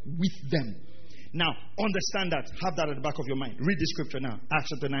identified with them. Now, understand that. Have that at the back of your mind. Read the scripture now. Acts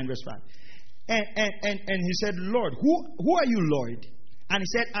chapter 9, verse 5. And he said, Lord, who are you, Lord? And he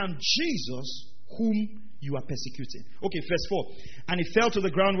said, I'm Jesus, whom you are persecuting. Okay, verse 4. And he fell to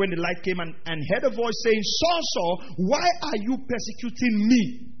the ground when the light came and heard a voice saying, Saul, why are you persecuting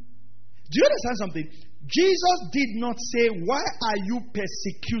me? Do you understand something? Jesus did not say, why are you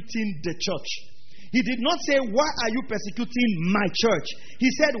persecuting the church? He did not say, why are you persecuting my church? He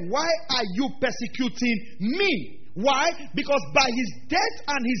said, why are you persecuting me? Why? Because by his death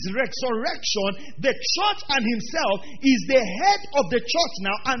and his resurrection, the church and himself is the head of the church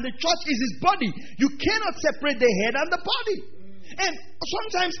now, and the church is his body. You cannot separate the head and the body. And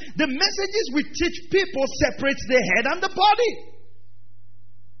sometimes the messages we teach people separates the head and the body.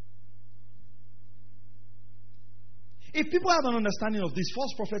 If people have an understanding of this,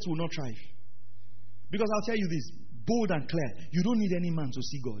 false prophets will not thrive. Because I'll tell you this, bold and clear, you don't need any man to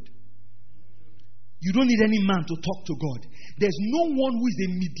see God. You don't need any man to talk to God. There's no one who is a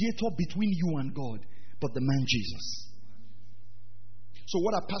mediator between you and God but the man Jesus. So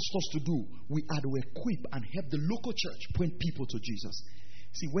what are pastors to do? We are to equip and help the local church point people to Jesus.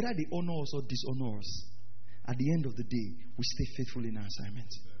 See, whether they honor us or dishonor us, at the end of the day, we stay faithful in our assignment.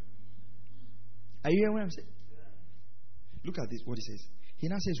 Are you hearing what I'm saying? Look at this, what he says. He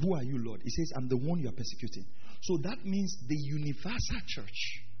now says, who are you, Lord? He says, I'm the one you are persecuting. So that means the universal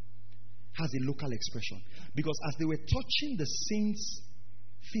church has a local expression. Because as they were touching the saints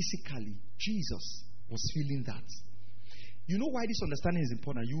physically, Jesus was feeling that. You know why this understanding is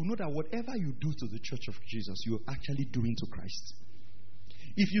important? You will know that whatever you do to the church of Jesus, you are actually doing to Christ.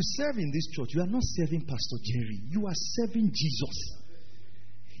 If you serve in this church, you are not serving Pastor Jerry. You are serving Jesus.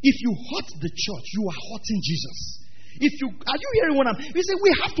 If you hurt the church, you are hurting Jesus. Are you hearing what I'm saying? We say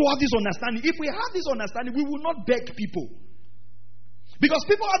we have to have this understanding. If we have this understanding, we will not beg people. Because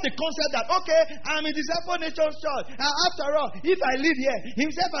people have the concept that, okay, I'm in Disciple Nations Church. And after all, if I live here,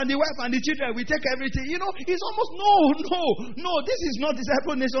 himself and the wife and the children will take everything. You know, it's almost, no. This is not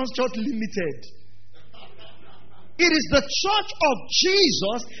Disciple Nations Church Limited. It is the church of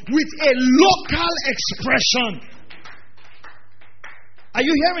Jesus with a local expression. Are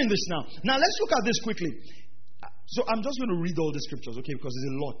you hearing this now? Now let's look at this quickly. So I'm just going to read all the scriptures, okay, because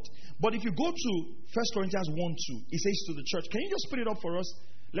it's a lot. But if you go to 1 Corinthians 1:2, it says to the church. Can you just put it up for us?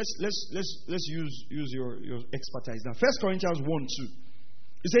 Let's use your expertise now. 1 Corinthians 1:2.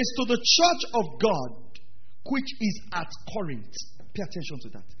 It says to the church of God, which is at Corinth. Pay attention to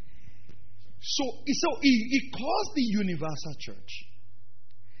that. So he calls the universal church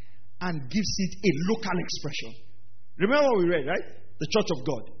and gives it a local expression. Remember what we read, right? The church of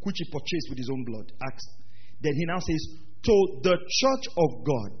God, which he purchased with his own blood. Acts. Then he now says, to the church of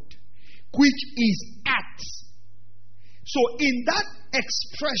God, which is at. So in that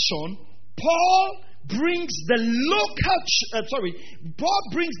expression, Paul brings the Paul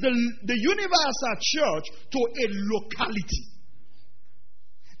brings the universal church to a locality.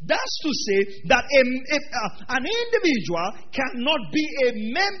 That's to say that an individual cannot be a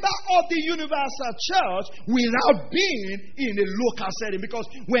member of the universal church without being in a local setting. Because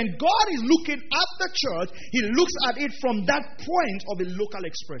when God is looking at the church, he looks at it from that point of a local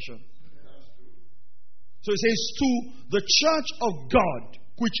expression. So it says to the church of God,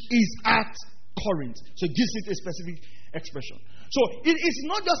 which is at Corinth. So it gives it a specific expression. So it is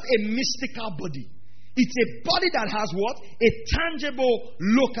not just a mystical body. It's a body that has what? A tangible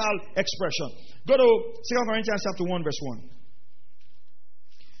local expression. Go to 2 Corinthians chapter 1 verse 1.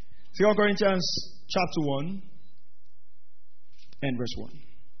 2 Corinthians chapter 1 and verse 1.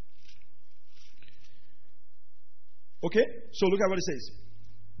 Okay? So look at what it says.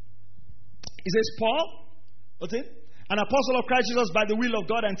 It says, Paul, okay, an apostle of Christ Jesus by the will of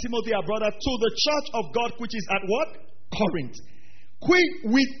God, and Timothy, our brother, to the church of God which is at what? Corinth.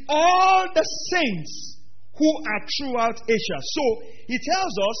 With all the saints who are throughout Asia. So he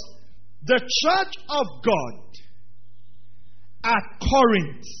tells us the church of God at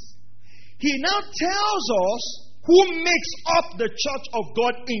Corinth. He now tells us who makes up the church of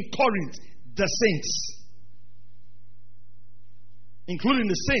God in Corinth. The saints. Including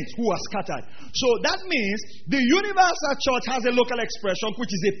the saints who are scattered. So that means the universal church has a local expression,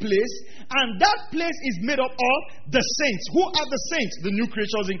 which is a place, and that place is made up of the saints. Who are the saints? The new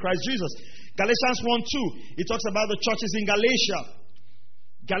creatures in Christ Jesus. Galatians 1:2, it talks about the churches in Galatia.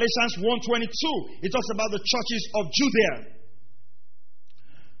 Galatians 1:22, it talks about the churches of Judea.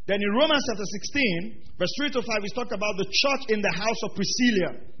 Then in Romans chapter 16, verse 3 to 5, it talks about the church in the house of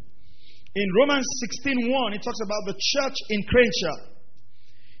Priscilla. In Romans 16:1, it talks about the church in Crania.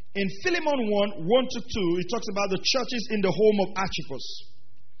 In Philemon 1:1 to 2, it talks about the churches in the home of Archippus.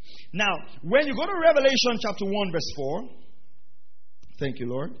 Now, when you go to Revelation chapter 1, verse 4, thank you,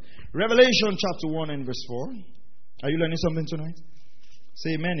 Lord. Revelation chapter 1 and verse 4. Are you learning something tonight?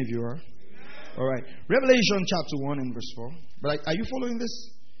 Say amen if you are. Amen. All right. Revelation chapter 1 and verse 4. But are you following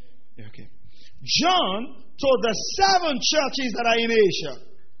this? Yeah, okay. John told the 7 churches that are in Asia.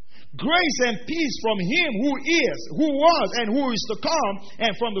 Grace and peace from him who is, who was, and who is to come,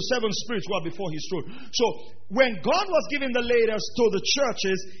 and from the 7 spirits who are before his throne. So, when God was giving the letters to the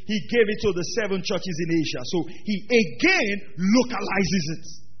churches, he gave it to the 7 churches in Asia. So, he again localizes it,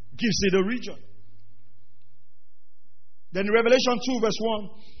 gives it a region. Then in Revelation 2 verse 1,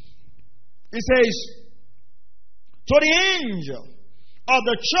 it says, to the angel of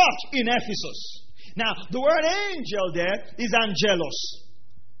the church in Ephesus. Now, the word angel there is angelos.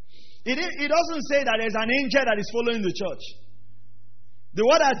 It doesn't say that there's an angel that is following the church. The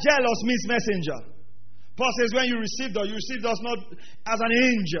word angelos means messenger. Paul says when you received us not as an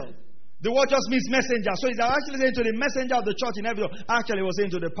angel. The word just means messenger. So it's actually saying to the messenger of the church in Ephesus. Actually, it was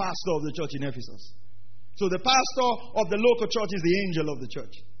saying to the pastor of the church in Ephesus. So the pastor of the local church is the angel of the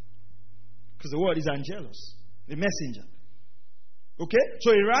church. Because the word is angelos, the messenger. Okay? So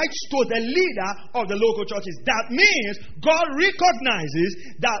he writes to the leader of the local churches. That means God recognizes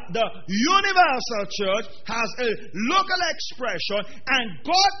that the universal church has a local expression, and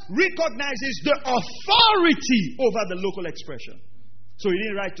God recognizes the authority over the local expression. So he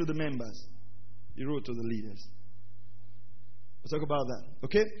didn't write to the members. He wrote to the leaders. Let's talk about that.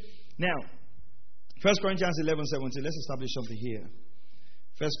 Okay? Now, 1 Corinthians 11:17. Let's establish something here.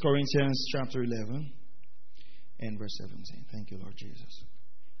 1 Corinthians chapter 11. And verse 17. Thank you, Lord Jesus.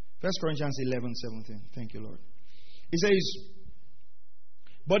 1 Corinthians 11:17. Thank you, Lord. It says,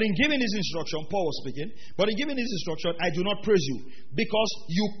 but in giving his instruction, Paul was speaking, but in giving his instruction, I do not praise you, because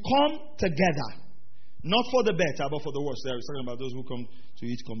you come together, not for the better, but for the worse. There, he's talking about those who come to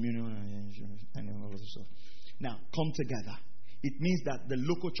eat communion and all of this stuff. Now, come together. It means that the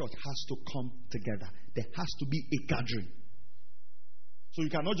local church has to come together. There has to be a gathering. So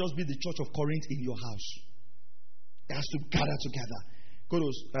you cannot just be the church of Corinth in your house. It has to gather together. Go to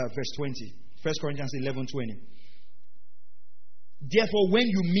verse 20. 1 Corinthians 11:20. Therefore, when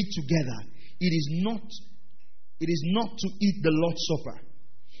you meet together, it is not to eat the Lord's Supper.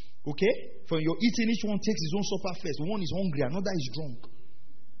 Okay? For your eating, each one takes his own supper first. One is hungry, another is drunk.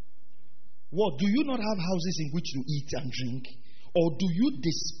 What? Do you not have houses in which to eat and drink? Or do you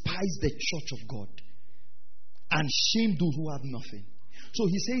despise the church of God and shame those who have nothing? So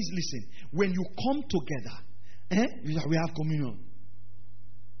he says, listen, when you come together, we have communion.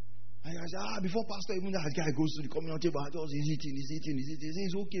 And I say, before pastor, even that guy goes to the communion table, he's eating. He says,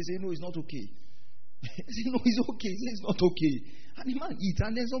 it's okay. Say, no, it's not okay. He says, no, it's okay. He says, it's not okay. And the man eats.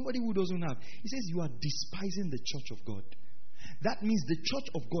 And then somebody who doesn't have, he says, you are despising the church of God. That means the church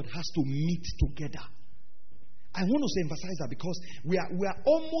of God has to meet together. I want to emphasize that because we are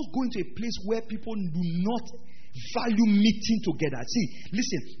almost going to a place where people do not value meeting together. See,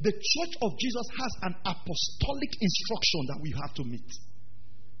 listen, the church of Jesus has an apostolic instruction that we have to meet.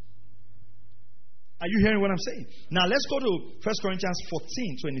 Are you hearing what I'm saying? Now let's go to 1 Corinthians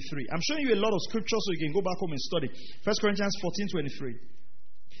 14:23. I'm showing you a lot of scripture so you can go back home and study. 1 Corinthians 14:23.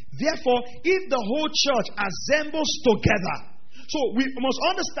 Therefore, if the whole church assembles together, so we must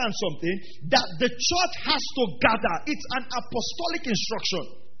understand something, that the church has to gather. It's an apostolic instruction.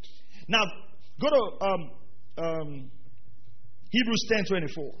 Now, go to Hebrews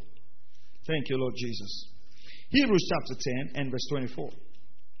 10:24. Thank you, Lord Jesus. Hebrews chapter 10 and verse 24.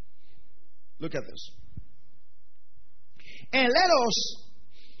 Look at this. And let us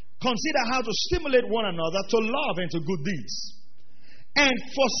Consider how to stimulate one another to love and to good deeds. And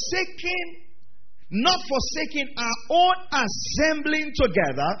not forsaking our own assembling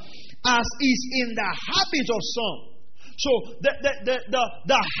together, as is in the habit of some. So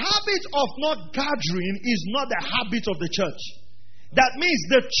the habit of not gathering is not the habit of the church. That means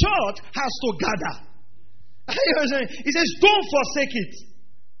the church has to gather. He says, don't forsake it.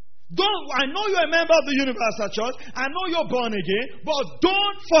 I know you're a member of the Universal Church. I know you're born again, but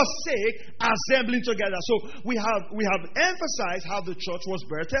don't forsake assembling together. So we have emphasized how the church was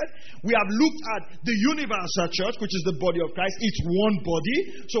birthed. We have looked at the Universal Church, which is the body of Christ. It's one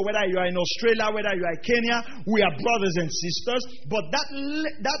body. So whether you are in Australia, whether you are in Kenya, we are brothers and sisters. But that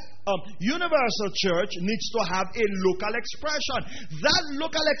Universal Church needs to have a local expression. That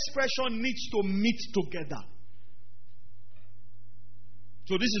local expression needs to meet together.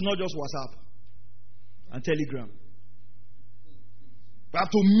 So this is not just WhatsApp and Telegram. We have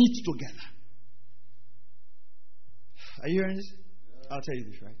to meet together. Are you hearing this? I'll tell you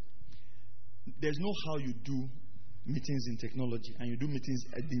this, right? There's no how you do meetings in technology and you do meetings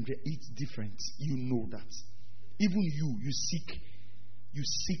at the it's different. You know that. Even you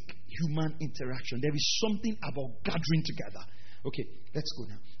seek human interaction. There is something about gathering together. Okay, let's go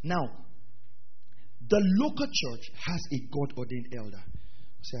now. Now, the local church has a God-ordained elder.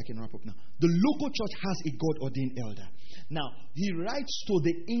 See, I can wrap up now. The local church has a God-ordained elder. Now, he writes to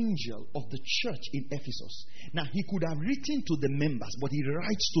the angel of the church in Ephesus. Now, he could have written to the members, but he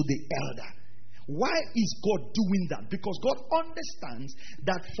writes to the elder. Why is God doing that? Because God understands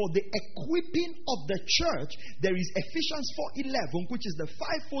that for the equipping of the church, there is Ephesians 4:11, which is the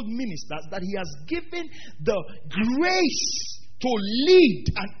fivefold ministers that he has given the grace to lead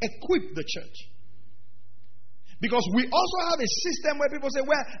and equip the church. Because we also have a system where people say,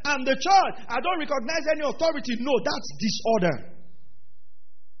 well, I'm the church. I don't recognize any authority. No, that's disorder.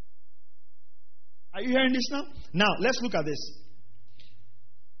 Are you hearing this now? Now, let's look at this.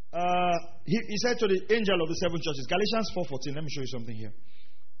 He said to the angel of the seven churches, Galatians 4:14. Let me show you something here.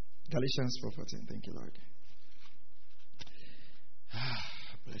 Galatians 4:14. Thank you, Lord.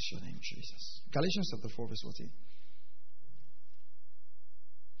 Bless your name, Jesus. Galatians chapter 4, verse 14.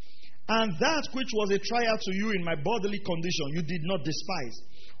 And that which was a trial to you in my bodily condition, you did not despise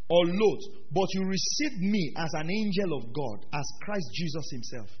or loathe, but you received me as an angel of God, as Christ Jesus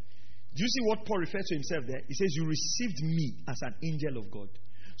himself. Do you see what Paul refers to himself there? He says, you received me as an angel of God.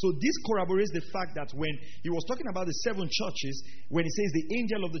 So this corroborates the fact that when he was talking about the seven churches, when he says the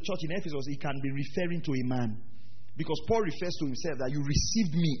angel of the church in Ephesus, he can be referring to a man. Because Paul refers to himself that you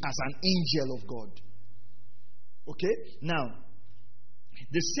received me as an angel of God. Okay? Now,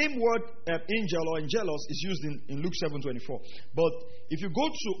 the same word angel or angelos is used in Luke 7:24. But if you go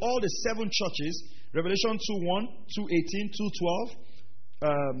to all the seven churches, Revelation 2:1, 2:18,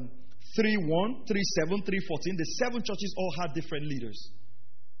 2:12, 3:1, 3:7, 3:14, the seven churches all had different leaders.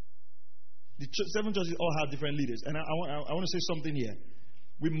 The seven churches all had different leaders. And I want to say something here.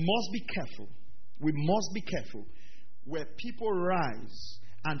 We must be careful. We must be careful where people rise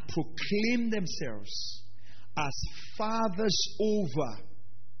and proclaim themselves as fathers over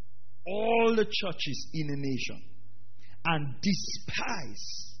all the churches in a nation and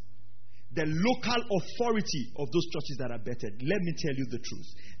despise the local authority of those churches that are better. Let me tell you the truth.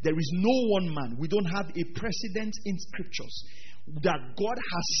 There is no one man. We don't have a precedent in scriptures that God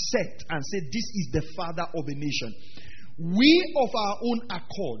has set and said this is the father of a nation. We of our own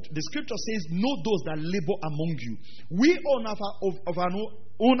accord, the scripture says, know those that labor among you. We of our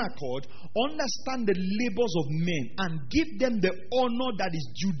own accord understand the labors of men and give them the honor that is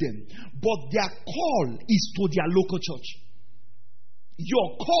due them. But their call is to their local church.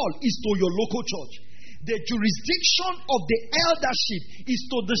 Your call is to your local church. The jurisdiction of the eldership is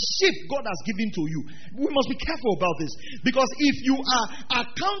to the sheep God has given to you. We must be careful about this. Because if you are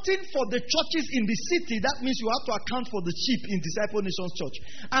accounting for the churches in the city, that means you have to account for the sheep in Disciple Nations Church.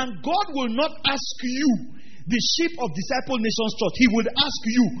 And God will not ask you, the sheep of Disciple Nations Church. He would ask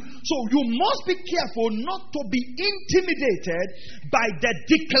you. So you must be careful not to be intimidated by the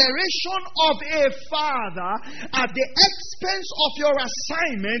declaration of a father at the expense of your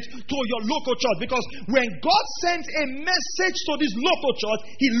assignment to your local church. Because when God sends a message to this local church,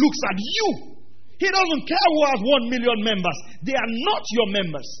 he looks at you. He doesn't care who has 1 million members. They are not your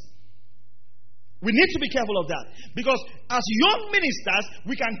members. We need to be careful of that. Because as young ministers,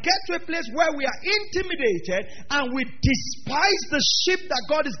 we can get to a place where we are intimidated and we despise the sheep that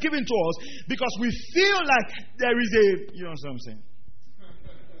God is giving to us because we feel like there is a... You know what I'm saying?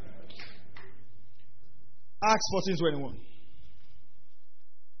 Acts 14:21.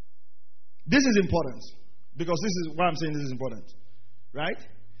 This is important. Because this is why I'm saying this is important. Right?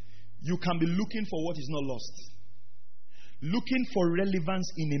 You can be looking for what is not lost. Looking for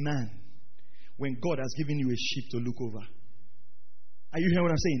relevance in a man when God has given you a sheep to look over. Are you hearing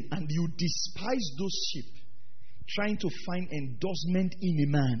what I'm saying? And you despise those sheep, trying to find endorsement in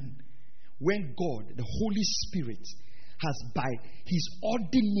a man when God, the Holy Spirit, has by his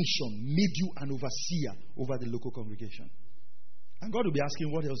ordination made you an overseer over the local congregation. And God will be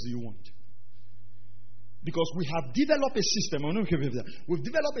asking, what else do you want? Because we have developed a system. We've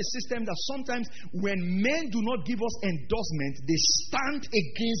developed a system that sometimes when men do not give us endorsement, they stand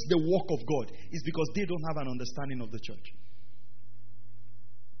against the work of God. It's because they don't have an understanding of the church.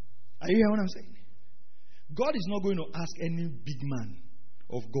 Are you hearing what I'm saying? God is not going to ask any big man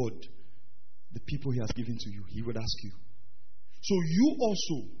of God the people he has given to you. He would ask you. So you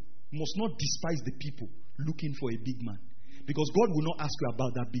also must not despise the people looking for a big man. Because God will not ask you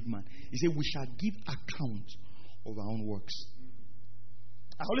about that big man. He said, we shall give account of our own works.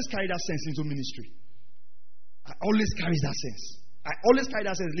 I always carry that sense into ministry. I always carry that sense.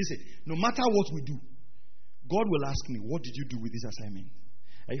 Listen, no matter what we do, God will ask me, what did you do with this assignment?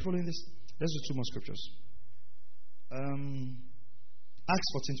 Are you following this? Let's do two more scriptures. Acts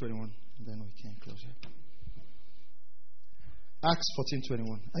 14:21. Then we can close here. Acts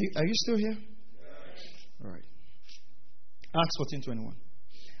 14:21. Are you still here? Yes. All right. Acts 14:21.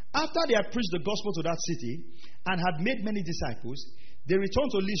 After they had preached the gospel to that city and had made many disciples, they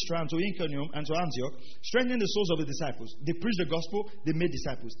returned to Lystra and to Iconium and to Antioch, strengthening the souls of the disciples. They preached the gospel, they made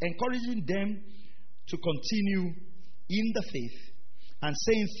disciples, encouraging them to continue in the faith and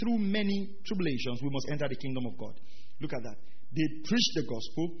saying, through many tribulations, we must enter the kingdom of God. Look at that. They preached the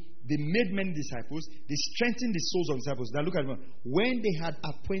gospel, they made many disciples, they strengthened the souls of disciples. Now look at it. When they had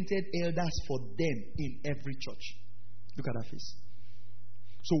appointed elders for them in every church. Look at that face.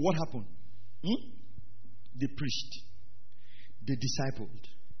 So what happened? They preached. They discipled.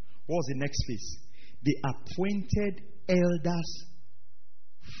 What was the next phase? They appointed elders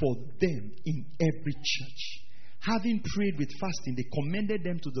for them in every church. Having prayed with fasting, they commended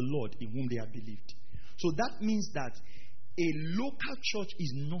them to the Lord in whom they had believed. So that means that a local church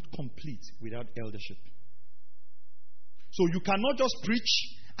is not complete without eldership. So you cannot just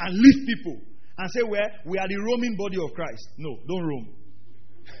preach and leave people and say, well, we are the roaming body of Christ. No, don't roam.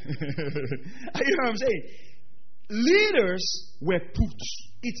 You know what I'm saying? Leaders were put.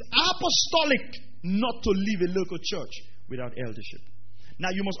 It's apostolic not to leave a local church without eldership. Now,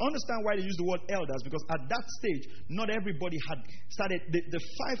 you must understand why they use the word elders, because at that stage, not everybody had started. The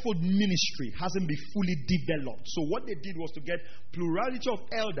fivefold ministry hasn't been fully developed. So what they did was to get plurality of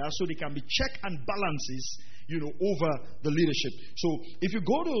elders so they can be check and balances, over the leadership. So if you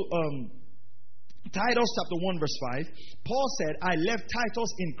go to Titus chapter 1 verse 5, Paul said, I left Titus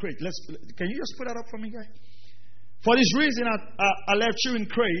in Crete. Can you just put that up for me, guy? For this reason, I left you in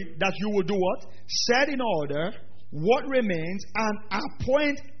Crete, that you will do what? Set in order what remains and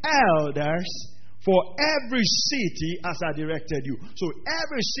appoint elders for every city as I directed you. So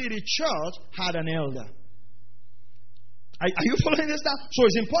every city church had an elder. Are you following this now? So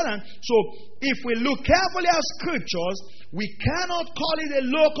it's important. So if we look carefully at scriptures, we cannot call it a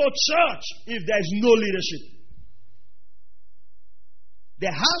local church if there's no leadership.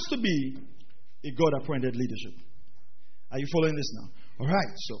 There has to be a God-appointed leadership. Are you following this now? All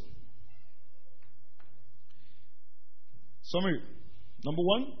right, so summary. Number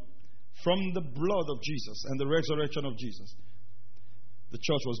one, from the blood of Jesus and the resurrection of Jesus, the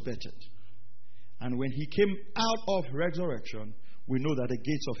church was bettered. And when he came out of resurrection, we know that the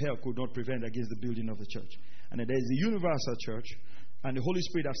gates of hell could not prevent against the building of the church. And that there is a universal church, and the Holy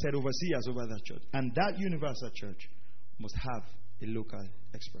Spirit has set overseers over that church. And that universal church must have a local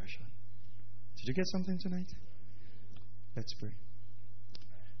expression. Did you get something tonight? Let's pray.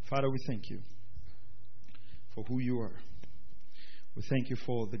 Father, we thank you for who you are. We thank you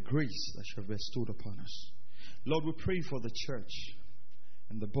for the grace that you have bestowed upon us. Lord, we pray for the church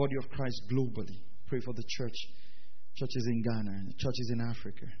and the body of Christ globally. Pray for the churches in Ghana, and the churches in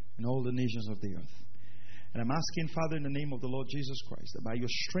Africa, and all the nations of the earth. And I'm asking, Father, in the name of the Lord Jesus Christ, that by your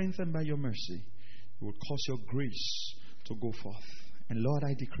strength and by your mercy, you will cause your grace to go forth. And Lord,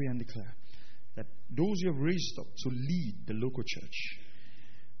 I decree and declare that those you have raised up to lead the local church,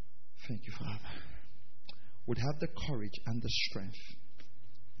 thank you, Father, would have the courage and the strength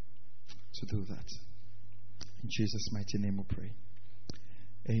to do that. In Jesus' mighty name we pray.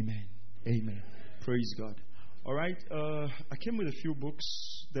 Amen. Amen. Praise God. All right. I came with a few books.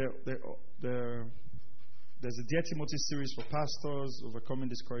 There's a Dear Timothy series for pastors, Overcoming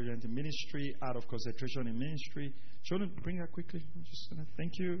Discouragement in Ministry, Art of Concentration in Ministry. Do you want to bring that quickly?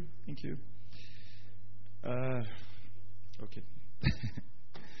 Thank you. Thank you. Okay.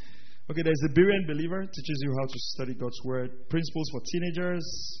 Okay, there's the Berean believer, teaches you how to study God's word. Principles for teenagers.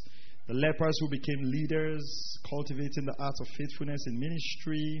 The lepers who became leaders, cultivating the art of faithfulness in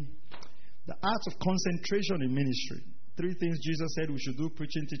ministry. The art of concentration in ministry. 3 things Jesus said we should do: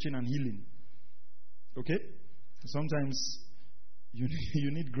 preaching, teaching, and healing. Okay? Sometimes you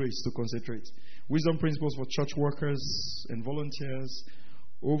need grace to concentrate. Wisdom principles for church workers and volunteers.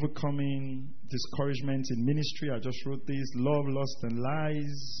 Overcoming discouragement in ministry. I just wrote this. Love, lust, and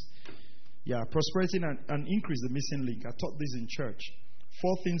lies. Yeah, prosperity and increase, the missing link. I taught this in church.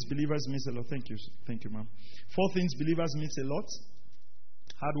 4 things believers miss a lot. Thank you, ma'am. 4 things believers miss a lot.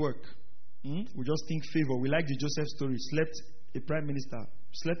 Hard work. We just think favor. We like the Joseph story. Slept a prime minister,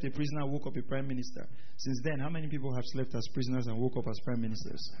 slept a prisoner, woke up a prime minister. Since then, how many people have slept as prisoners and woke up as prime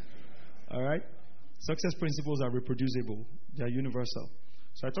ministers? All right? Success principles are reproducible. They are universal.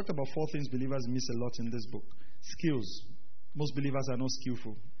 So I talked about 4 things believers miss a lot in this book. Skills. Most believers are not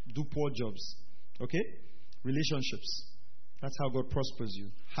skillful. Do poor jobs. Okay? Relationships. That's how God prospers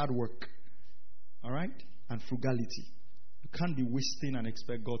you. Hard work. All right? And frugality. You can't be wasting and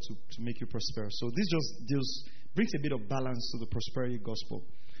expect God to make you prosperous. So this just brings a bit of balance to the prosperity gospel.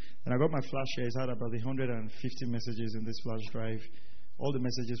 And I got my flash here. It's had about 150 messages in this flash drive. All the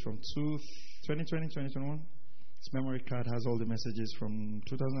messages from 2020, 2021. This memory card has all the messages from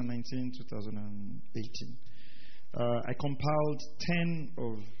 2019, 2018. I compiled 10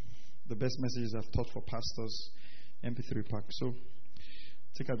 of the best messages I've taught for pastors, MP3 pack. So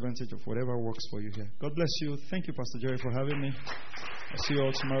take advantage of whatever works for you here. God bless you. Thank you, Pastor Jerry, for having me. I'll see you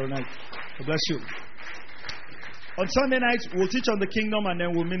all tomorrow night. God bless you. On Sunday nights, we'll teach on the kingdom and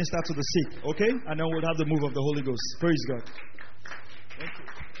then we'll minister to the sick, okay? And then we'll have the move of the Holy Ghost. Praise God. Thank you.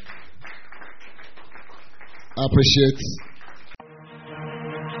 I appreciate.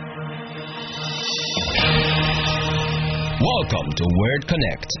 Welcome to Word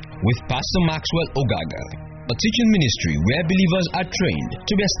Connect with Pastor Maxwell Ogaga, a teaching ministry where believers are trained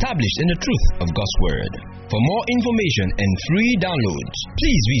to be established in the truth of God's Word. For more information and free downloads,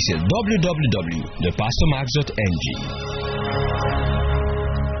 please visit www.thepastormax.ng.